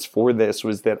upsides for this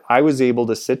was that I was able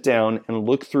to sit down and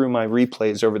look through my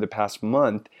replays over the past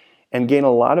month and gain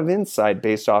a lot of insight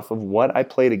based off of what I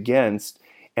played against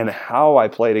and how I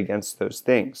played against those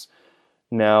things.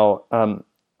 Now,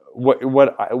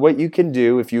 what you can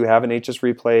do if you have an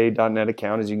hsreplay.net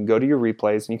account is you can go to your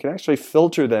replays and you can actually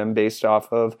filter them based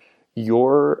off of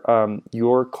your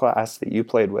class that you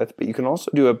played with, but you can also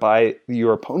do it by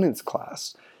your opponent's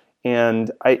class.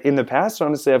 And in the past,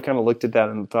 honestly, I've kind of looked at that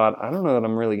and thought, I don't know that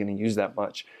I'm really going to use that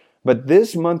much. But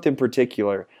this month in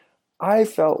particular, I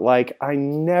felt like I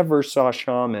never saw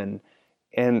Shaman,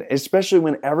 and especially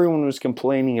when everyone was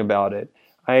complaining about it,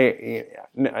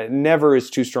 never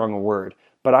is too strong a word,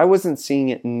 but I wasn't seeing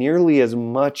it nearly as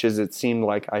much as it seemed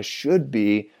like I should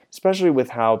be, especially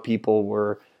with how people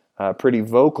were pretty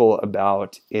vocal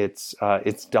about its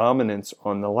dominance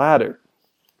on the ladder.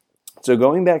 So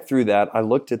going back through that, I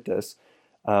looked at this.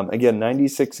 Again,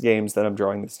 96 games that I'm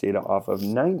drawing this data off of.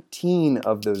 19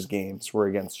 of those games were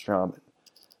against Shaman.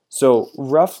 So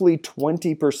roughly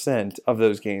 20% of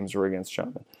those games were against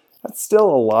Shaman. That's still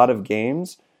a lot of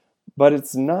games, but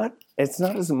it's not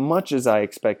as much as I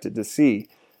expected to see.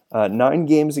 9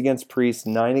 games against Priest,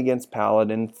 9 against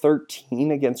Paladin,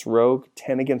 13 against Rogue,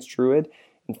 10 against Druid,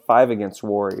 and 5 against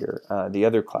Warrior. The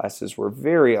other classes were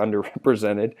very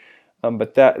underrepresented,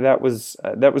 but that was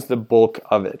the bulk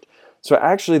of it. So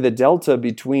actually the delta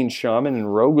between Shaman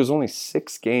and Rogue was only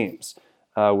 6 games,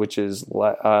 which is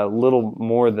a little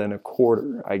more than a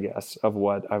quarter, I guess, of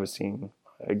what I was seeing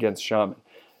against Shaman.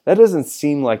 That doesn't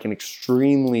seem like an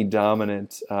extremely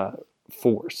dominant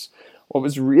force. What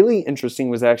was really interesting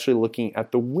was actually looking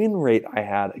at the win rate I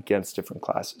had against different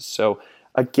classes. So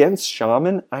against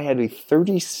Shaman, I had a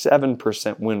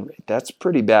 37% win rate. That's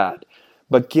pretty bad.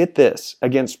 But get this,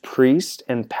 against Priest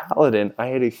and Paladin, I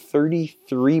had a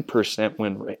 33%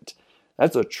 win rate.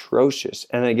 That's atrocious.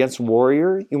 And against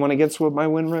Warrior, you want to guess what my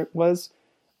win rate was?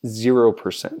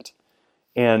 0%.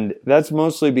 And that's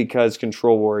mostly because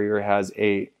Control Warrior has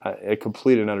a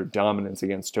complete and utter dominance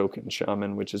against Token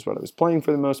Shaman, which is what I was playing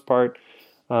for the most part.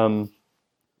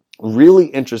 Really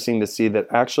interesting to see that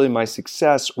actually my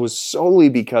success was solely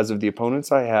because of the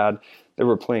opponents I had that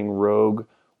were playing Rogue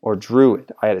or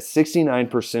Druid. I had a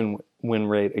 69% win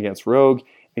rate against Rogue,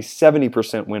 a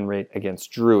 70% win rate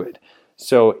against Druid.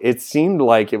 So it seemed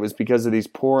like it was because of these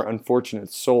poor,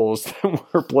 unfortunate souls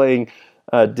that were playing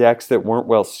decks that weren't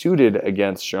well suited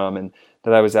against Shaman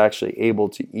that I was actually able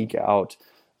to eke out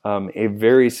a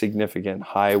very significant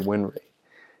high win rate.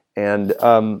 And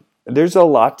there's a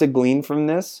lot to glean from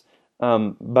this,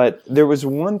 but there was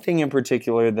one thing in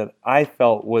particular that I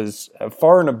felt was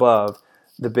far and above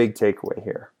the big takeaway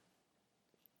here.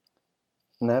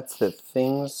 and that's that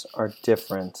things are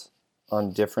different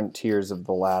on different tiers of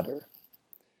the ladder.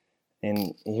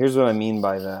 And here's what I mean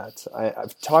by that.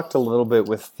 I've talked a little bit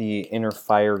with the Inner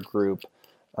Fire group.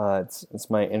 It's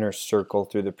my inner circle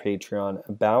through the Patreon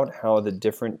about how the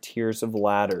different tiers of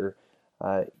ladder,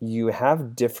 you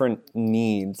have different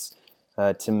needs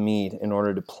to meet in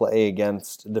order to play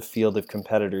against the field of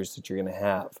competitors that you're going to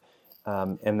have.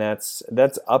 And that's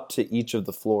up to each of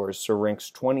the floors. So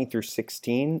ranks 20 through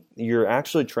 16, you're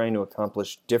actually trying to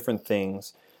accomplish different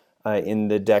things in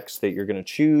the decks that you're going to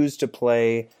choose to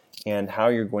play and how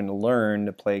you're going to learn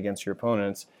to play against your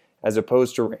opponents, as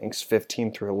opposed to ranks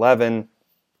 15 through 11,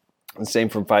 and same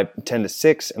from 10 to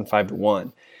 6 and 5 to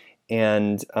 1.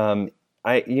 And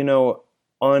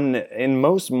in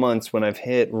most months when I've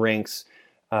hit ranks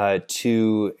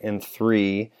 2 and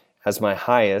 3 as my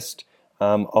highest,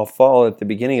 I'll fall at the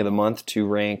beginning of the month to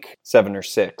rank 7 or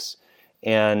 6.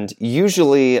 And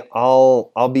usually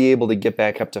I'll be able to get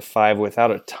back up to 5 without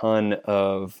a ton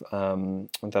of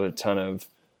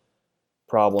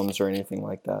problems or anything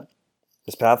like that.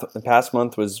 The past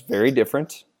month was very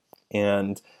different,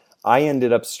 and I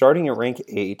ended up starting at rank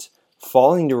 8,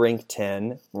 falling to rank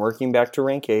 10, working back to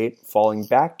rank 8, falling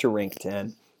back to rank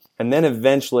 10, and then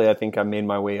eventually I think I made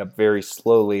my way up very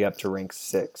slowly up to rank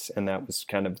 6, and that was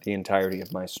kind of the entirety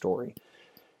of my story.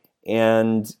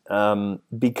 And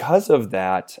because of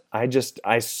that,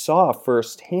 I saw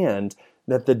firsthand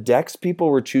that the decks people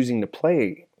were choosing to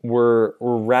play were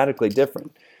radically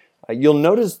different. You'll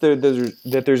notice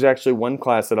that there's actually one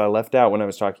class that I left out when I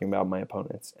was talking about my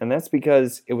opponents, and that's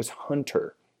because it was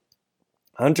Hunter.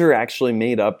 Hunter actually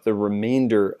made up the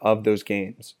remainder of those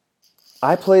games.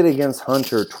 I played against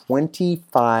Hunter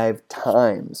 25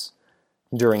 times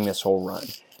during this whole run.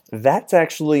 That's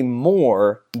actually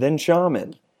more than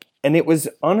Shaman. And it was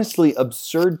honestly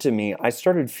absurd to me. I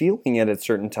started feeling it at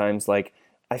certain times like,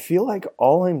 I feel like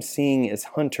all I'm seeing is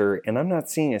Hunter, and I'm not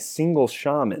seeing a single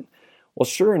Shaman. Well,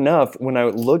 sure enough, when I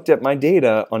looked at my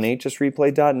data on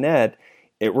hsreplay.net,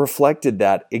 it reflected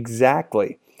that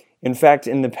exactly. In fact,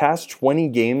 in the past 20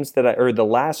 games the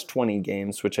last 20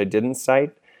 games, which I didn't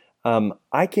cite,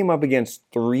 I came up against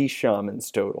 3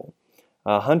 Shamans total.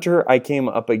 Hunter, I came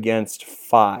up against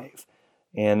 5.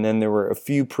 And then there were a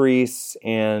few priests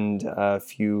and a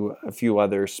few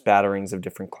other spatterings of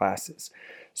different classes.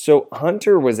 So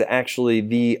Hunter was actually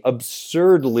the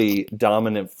absurdly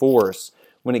dominant force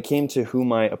when it came to who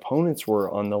my opponents were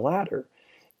on the ladder.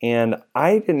 And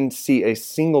I didn't see a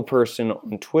single person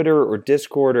on Twitter or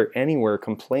Discord or anywhere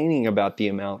complaining about the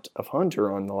amount of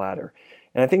Hunter on the ladder.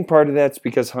 And I think part of that's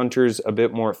because Hunter's a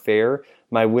bit more fair.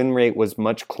 My win rate was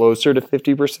much closer to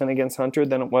 50% against Hunter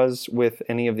than it was with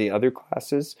any of the other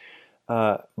classes.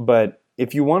 But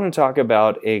if you want to talk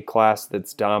about a class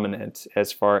that's dominant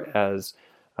as far as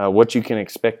what you can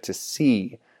expect to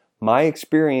see, my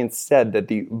experience said that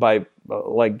the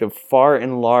far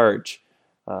and large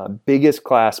biggest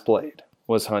class played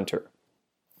was Hunter.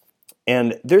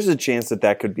 And there's a chance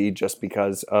that could be just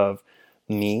because of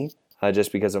me,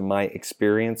 just because of my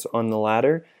experience on the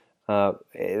ladder.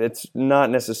 It's not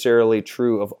necessarily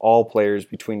true of all players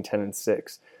between 10 and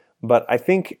 6. But I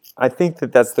think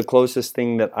that that's the closest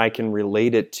thing that I can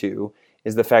relate it to,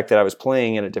 is the fact that I was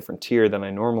playing at a different tier than I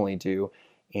normally do.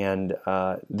 And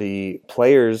the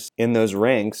players in those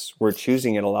ranks were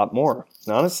choosing it a lot more.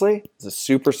 And honestly, it's a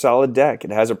super solid deck.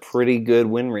 It has a pretty good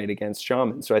win rate against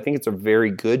Shaman. So I think it's a very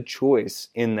good choice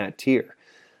in that tier.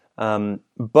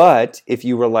 But if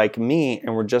you were like me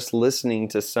and were just listening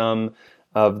to some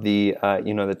of the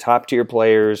top tier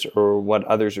players or what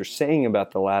others are saying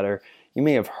about the ladder, you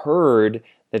may have heard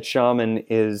that Shaman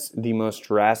is the most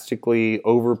drastically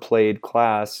overplayed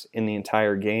class in the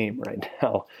entire game right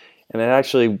now. And it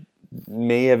actually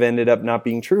may have ended up not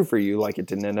being true for you, like it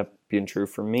didn't end up being true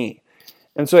for me.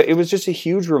 And so it was just a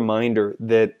huge reminder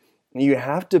that you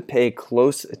have to pay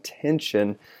close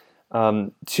attention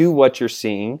to what you're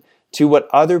seeing, to what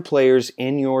other players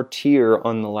in your tier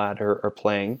on the ladder are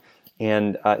playing.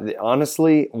 And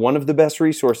honestly, one of the best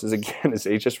resources, again, is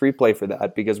HS Replay for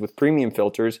that, because with premium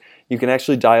filters, you can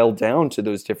actually dial down to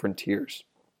those different tiers.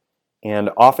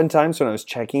 And oftentimes when I was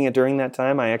checking it during that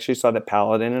time, I actually saw that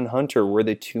Paladin and Hunter were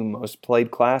the 2 most played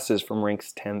classes from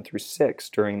ranks 10 through 6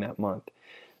 during that month.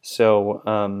 So,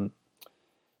 I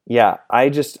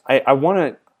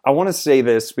want to say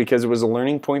this because it was a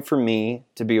learning point for me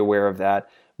to be aware of that.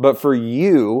 But for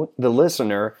you, the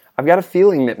listener, I've got a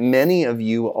feeling that many of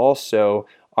you also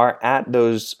are at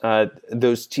those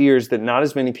tiers that not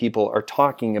as many people are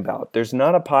talking about. There's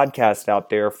not a podcast out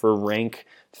there for rank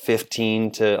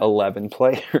 15 to 11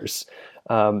 players.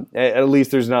 At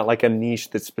least there's not like a niche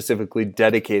that's specifically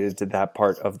dedicated to that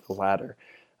part of the ladder.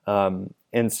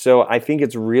 And so I think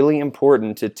it's really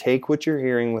important to take what you're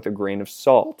hearing with a grain of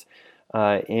salt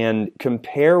and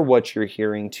compare what you're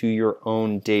hearing to your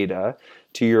own data,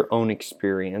 to your own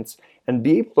experience, and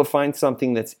be able to find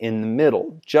something that's in the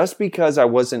middle. Just because I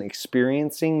wasn't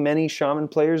experiencing many shaman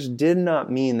players did not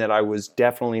mean that I was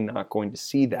definitely not going to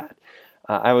see that.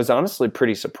 I was honestly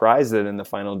pretty surprised that in the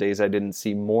final days I didn't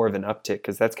see more of an uptick,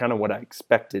 because that's kind of what I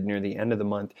expected near the end of the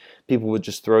month. People would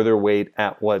just throw their weight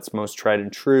at what's most tried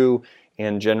and true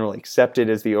and generally accepted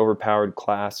as the overpowered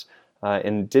class,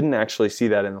 and didn't actually see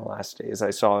that in the last days.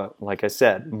 I saw, like I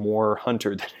said, more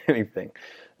hunter than anything.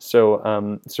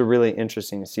 So really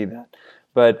interesting to see that.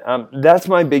 But that's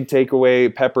my big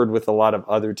takeaway, peppered with a lot of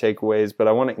other takeaways. But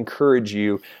I want to encourage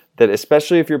you that,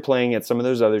 especially if you're playing at some of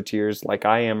those other tiers, like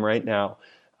I am right now,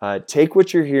 take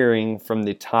what you're hearing from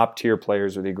the top tier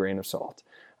players with a grain of salt.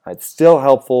 It's still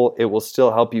helpful. It will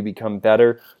still help you become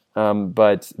better.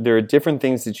 But there are different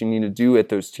things that you need to do at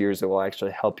those tiers that will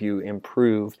actually help you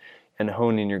improve and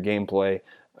hone in your gameplay,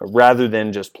 rather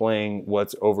than just playing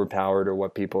what's overpowered or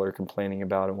what people are complaining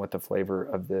about and what the flavor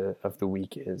of the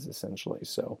week is, essentially.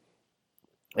 So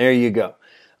there you go.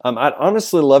 I'd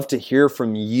honestly love to hear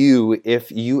from you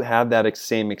if you have that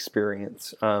same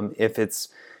experience. If it's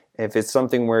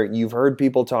something where you've heard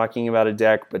people talking about a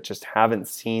deck but just haven't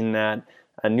seen that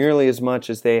nearly as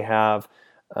much as they have,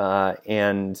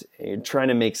 and trying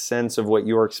to make sense of what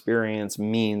your experience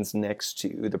means next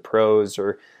to the pros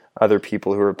or other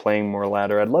people who are playing more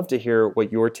ladder. I'd love to hear what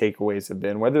your takeaways have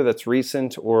been, whether that's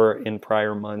recent or in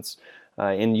prior months.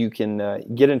 And you can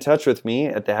get in touch with me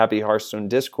at the Happy Hearthstone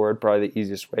Discord, probably the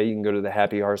easiest way. You can go to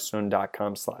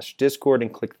thehappyhearthstone.com/Discord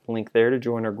and click the link there to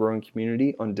join our growing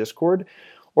community on Discord.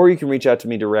 Or you can reach out to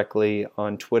me directly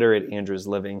on Twitter at Andrew's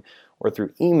Living, or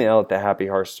through email at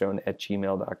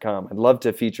thehappyhearthstone@gmail.com. I'd love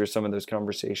to feature some of those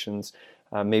conversations,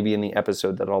 maybe in the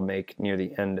episode that I'll make near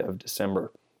the end of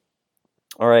December.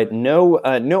 All right, no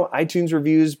iTunes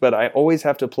reviews, but I always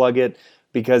have to plug it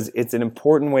because it's an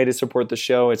important way to support the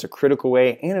show. It's a critical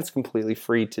way, and it's completely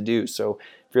free to do. So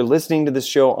if you're listening to this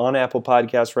show on Apple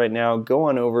Podcasts right now, go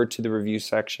on over to the review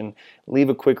section, leave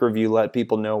a quick review, let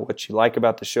people know what you like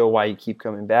about the show, why you keep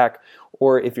coming back.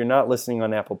 Or if you're not listening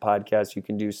on Apple Podcasts, you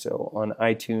can do so on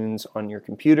iTunes, on your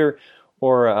computer,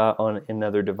 or on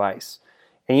another device.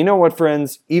 And you know what,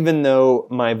 friends? Even though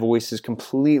my voice is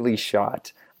completely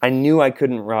shot, I knew I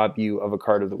couldn't rob you of a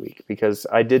card of the week, because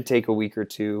I did take a week or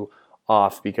two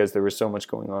off because there was so much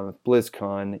going on with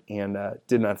BlizzCon, and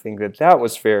did not think that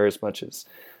was fair as much as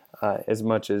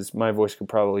my voice could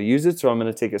probably use it. So I'm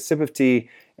going to take a sip of tea,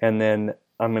 and then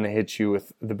I'm going to hit you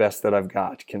with the best that I've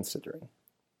got, considering.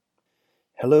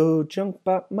 Hello,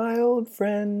 Junkbot, my old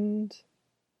friend.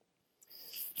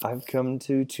 I've come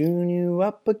to tune you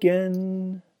up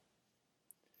again,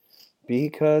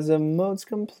 because a mode's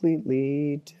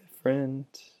completely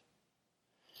different.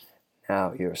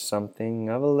 Now you're something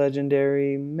of a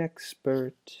legendary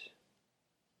mexpert,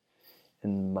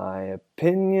 in my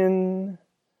opinion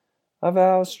of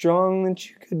how strong that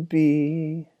you could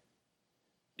be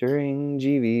during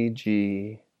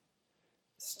GVG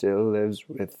still lives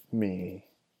with me.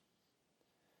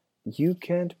 You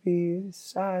can't be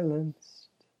silenced.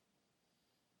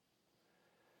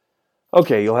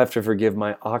 Okay, you'll have to forgive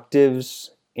my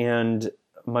octaves and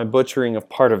my butchering of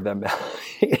part of them.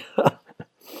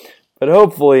 But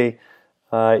hopefully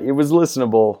it was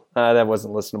listenable. That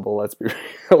wasn't listenable, let's be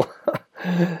real.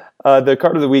 The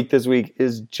card of the week this week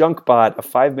is Junkbot, a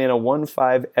 5-mana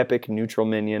 1/5 epic neutral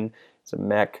minion. It's a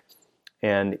mech,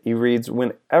 and he reads,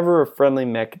 whenever a friendly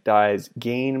mech dies,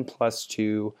 gain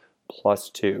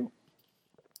 +2/+2.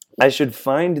 I should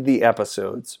find the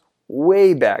episodes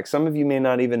way back. Some of you may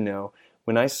not even know.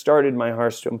 When I started my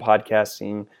Hearthstone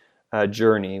podcasting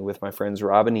journey with my friends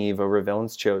Rob and Eve over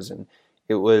Villains Chosen,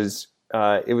 it was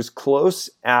close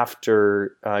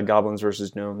after Goblins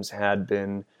vs. Gnomes had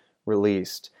been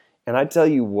released. And I tell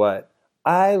you what,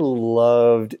 I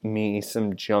loved me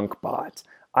some Junkbot.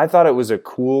 I thought it was a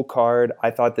cool card.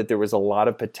 I thought that there was a lot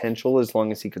of potential as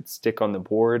long as he could stick on the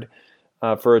board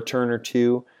for a turn or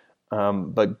two.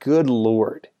 But good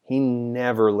Lord, he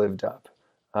never lived up.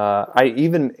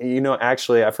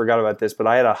 Actually, I forgot about this, but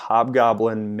I had a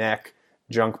Hobgoblin mech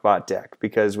Junkbot deck,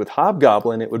 because with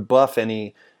Hobgoblin, it would buff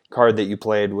any card that you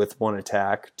played with one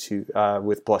attack to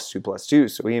with +2/+2.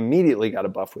 So he immediately got a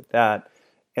buff with that.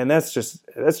 And that's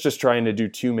just trying to do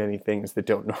too many things that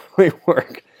don't normally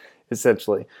work,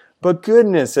 essentially. But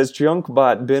goodness, has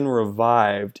Junkbot been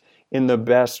revived in the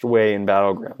best way in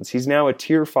Battlegrounds. He's now a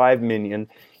tier 5 minion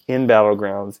in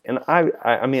Battlegrounds. And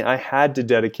I mean, I had to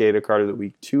dedicate a card of the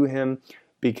week to him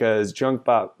because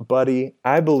Junkbot Buddy,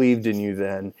 I believed in you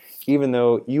then, even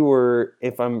though you were,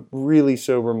 if I'm really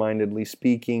sober-mindedly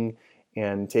speaking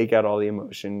and take out all the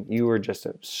emotion, you were just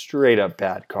a straight up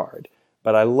bad card.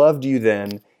 But I loved you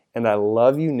then, and I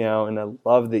love you now, and I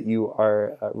love that you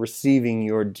are receiving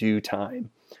your due time.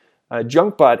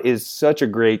 Junkbot is such a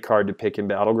great card to pick in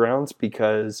Battlegrounds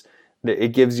because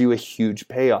it gives you a huge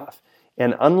payoff.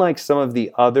 And unlike some of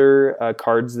the other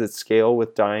cards that scale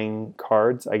with dying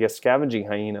cards, I guess Scavenging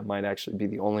Hyena might actually be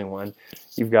the only one.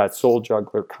 You've got Soul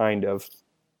Juggler, kind of,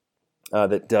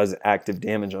 that does active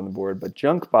damage on the board. But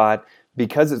Junkbot,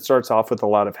 because it starts off with a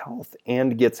lot of health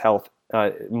and gets health,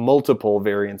 multiple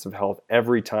variants of health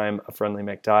every time a friendly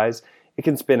mech dies, it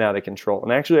can spin out of control.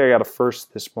 And actually, I got a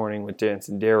first this morning with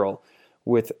Dancing Daryl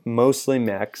with mostly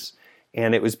mechs.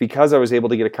 And it was because I was able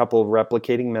to get a couple of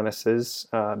replicating menaces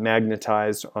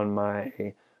magnetized on my,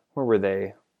 where were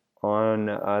they? On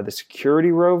the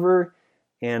Security Rover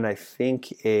and I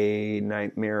think a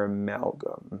Nightmare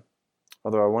Amalgam.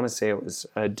 Although I want to say it was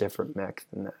a different mech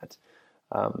than that.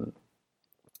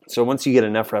 So once you get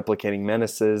enough replicating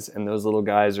menaces and those little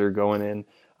guys are going in,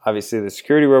 obviously the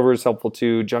Security Rover is helpful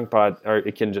too. Junkbot,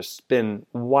 it can just spin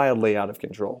wildly out of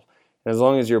control. And as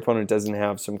long as your opponent doesn't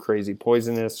have some crazy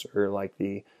poisonous or like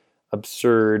the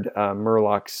absurd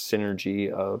Murloc synergy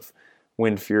of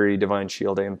Wind Fury, Divine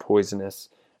Shield, and Poisonous,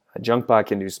 Junkbot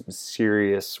can do some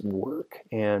serious work,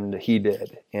 and he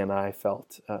did, and I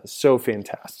felt so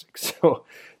fantastic. So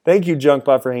thank you,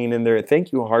 Junkbot, for hanging in there.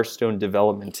 Thank you, Hearthstone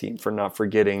development team, for not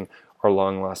forgetting our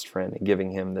long-lost friend and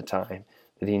giving him the time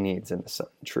that he needs in the sun,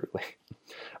 truly.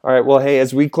 All right, well, hey,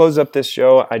 as we close up this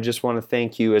show, I just want to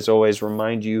thank you, as always,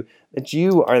 remind you that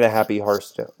you are the happy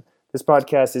Hearthstone. This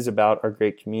podcast is about our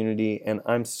great community, and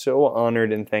I'm so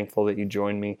honored and thankful that you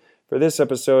joined me for this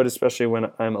episode, especially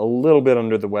when I'm a little bit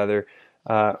under the weather.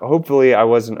 Hopefully, I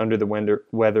wasn't under the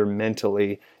weather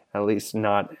mentally, at least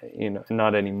not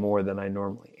any more than I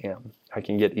normally am. I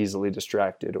can get easily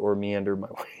distracted or meander my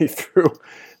way through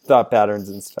thought patterns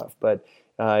and stuff, but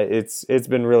it's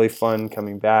been really fun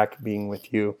coming back, being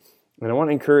with you. And I want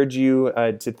to encourage you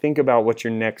to think about what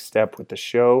your next step with the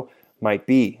show might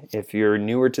be. If you're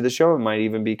newer to the show, it might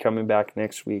even be coming back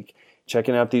next week,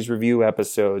 checking out these review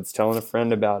episodes, telling a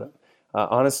friend about them.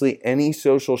 Honestly, any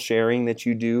social sharing that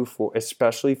you do,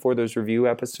 especially for those review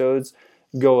episodes,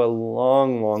 go a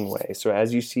long, long way. So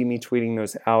as you see me tweeting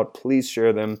those out, please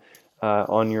share them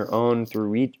on your own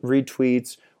through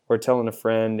retweets, or telling a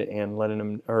friend and letting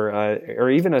them, or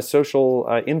even a social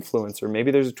influencer.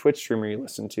 Maybe there's a Twitch streamer you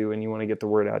listen to and you want to get the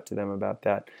word out to them about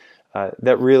that.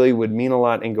 That really would mean a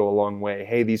lot and go a long way.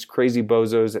 Hey, these crazy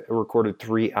bozos recorded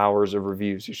 3 hours of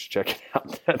reviews. You should check it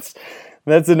out.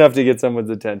 That's enough to get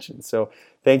someone's attention. So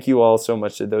thank you all so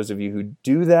much to those of you who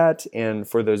do that, and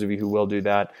for those of you who will do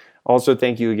that. Also,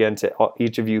 thank you again to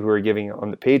each of you who are giving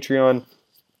on the Patreon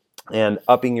and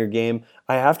upping your game.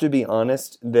 I have to be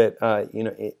honest that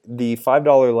the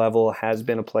 $5 level has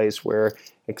been a place where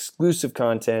exclusive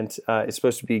content is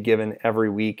supposed to be given every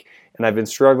week, and I've been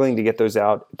struggling to get those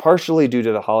out, partially due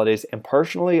to the holidays, and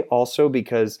partially also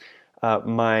because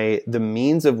the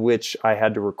means of which I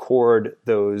had to record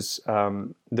those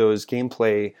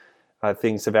gameplay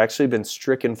things have actually been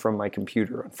stricken from my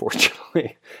computer,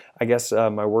 unfortunately. I guess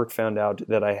my work found out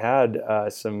that I had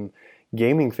some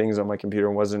gaming things on my computer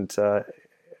and wasn't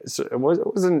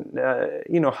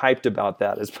hyped about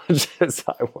that as much as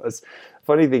I was.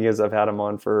 Funny thing is, I've had them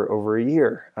on for over a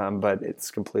year, but it's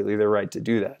completely their right to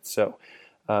do that. So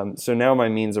now my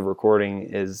means of recording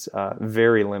is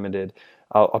very limited.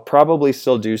 I'll probably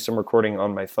still do some recording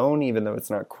on my phone, even though it's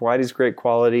not quite as great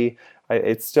quality.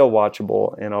 It's still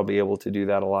watchable, and I'll be able to do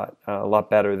that a lot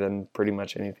better than pretty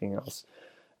much anything else.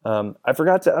 I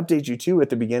forgot to update you too at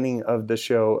the beginning of the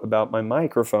show about my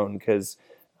microphone, because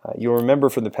you'll remember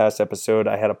from the past episode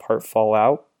I had a part fall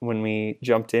out when we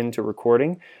jumped into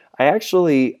recording.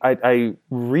 I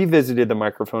revisited the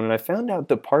microphone and I found out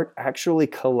the part actually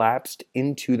collapsed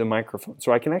into the microphone.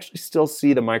 So I can actually still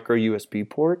see the micro USB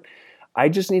port. I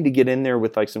just need to get in there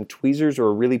with like some tweezers or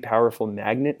a really powerful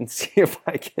magnet and see if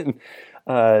I can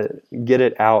get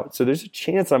it out. So there's a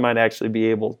chance I might actually be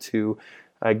able to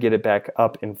get it back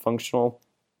up and functional.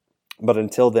 But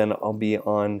until then, I'll be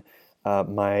on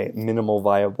my minimal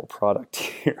viable product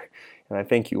here. And I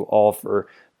thank you all for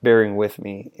bearing with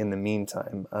me in the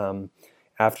meantime.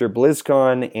 After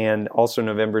BlizzCon, and also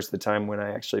November's the time when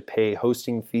I actually pay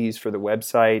hosting fees for the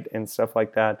website and stuff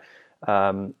like that.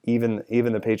 Even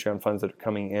the Patreon funds that are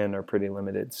coming in are pretty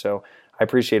limited. So I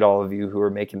appreciate all of you who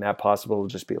are making that possible. It'll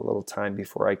just be a little time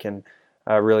before I can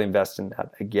really invest in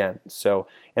that again. So,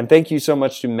 and thank you so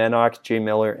much to Menok, Jay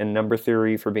Miller, and Number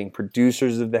Theory for being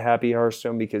producers of the Happy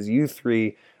Hearthstone, because you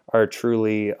three are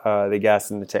truly the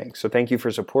gas in the tank. So thank you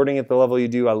for supporting at the level you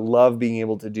do. I love being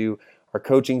able to do our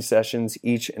coaching sessions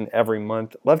each and every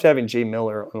month. Loved having Jay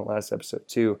Miller on the last episode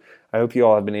too. I hope you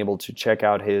all have been able to check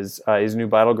out his new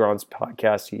Battlegrounds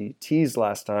podcast he teased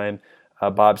last time,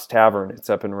 Bob's Tavern. It's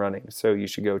up and running. So you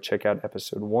should go check out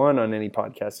episode 1 on any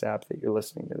podcast app that you're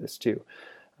listening to this to.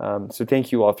 So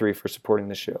thank you all three for supporting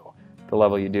the show the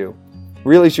level you do.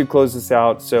 Really should close this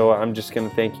out, so I'm just going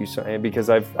to thank you because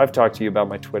I've talked to you about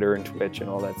my Twitter and Twitch and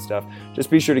all that stuff. Just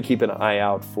be sure to keep an eye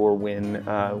out for when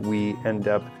we end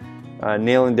up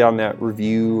nailing down that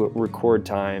review record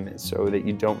time so that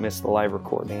you don't miss the live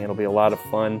recording. It'll be a lot of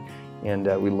fun, and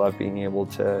we love being able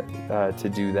to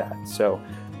do that. So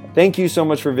thank you so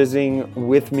much for visiting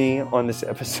with me on this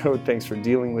episode. Thanks for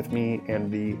dealing with me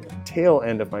and the tail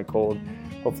end of my cold.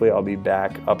 Hopefully I'll be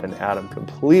back up and at 'em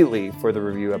completely for the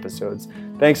review episodes.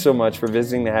 Thanks so much for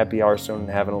visiting the Happy Hearthstone and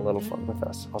having a little fun with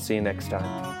us. I'll see you next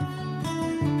time.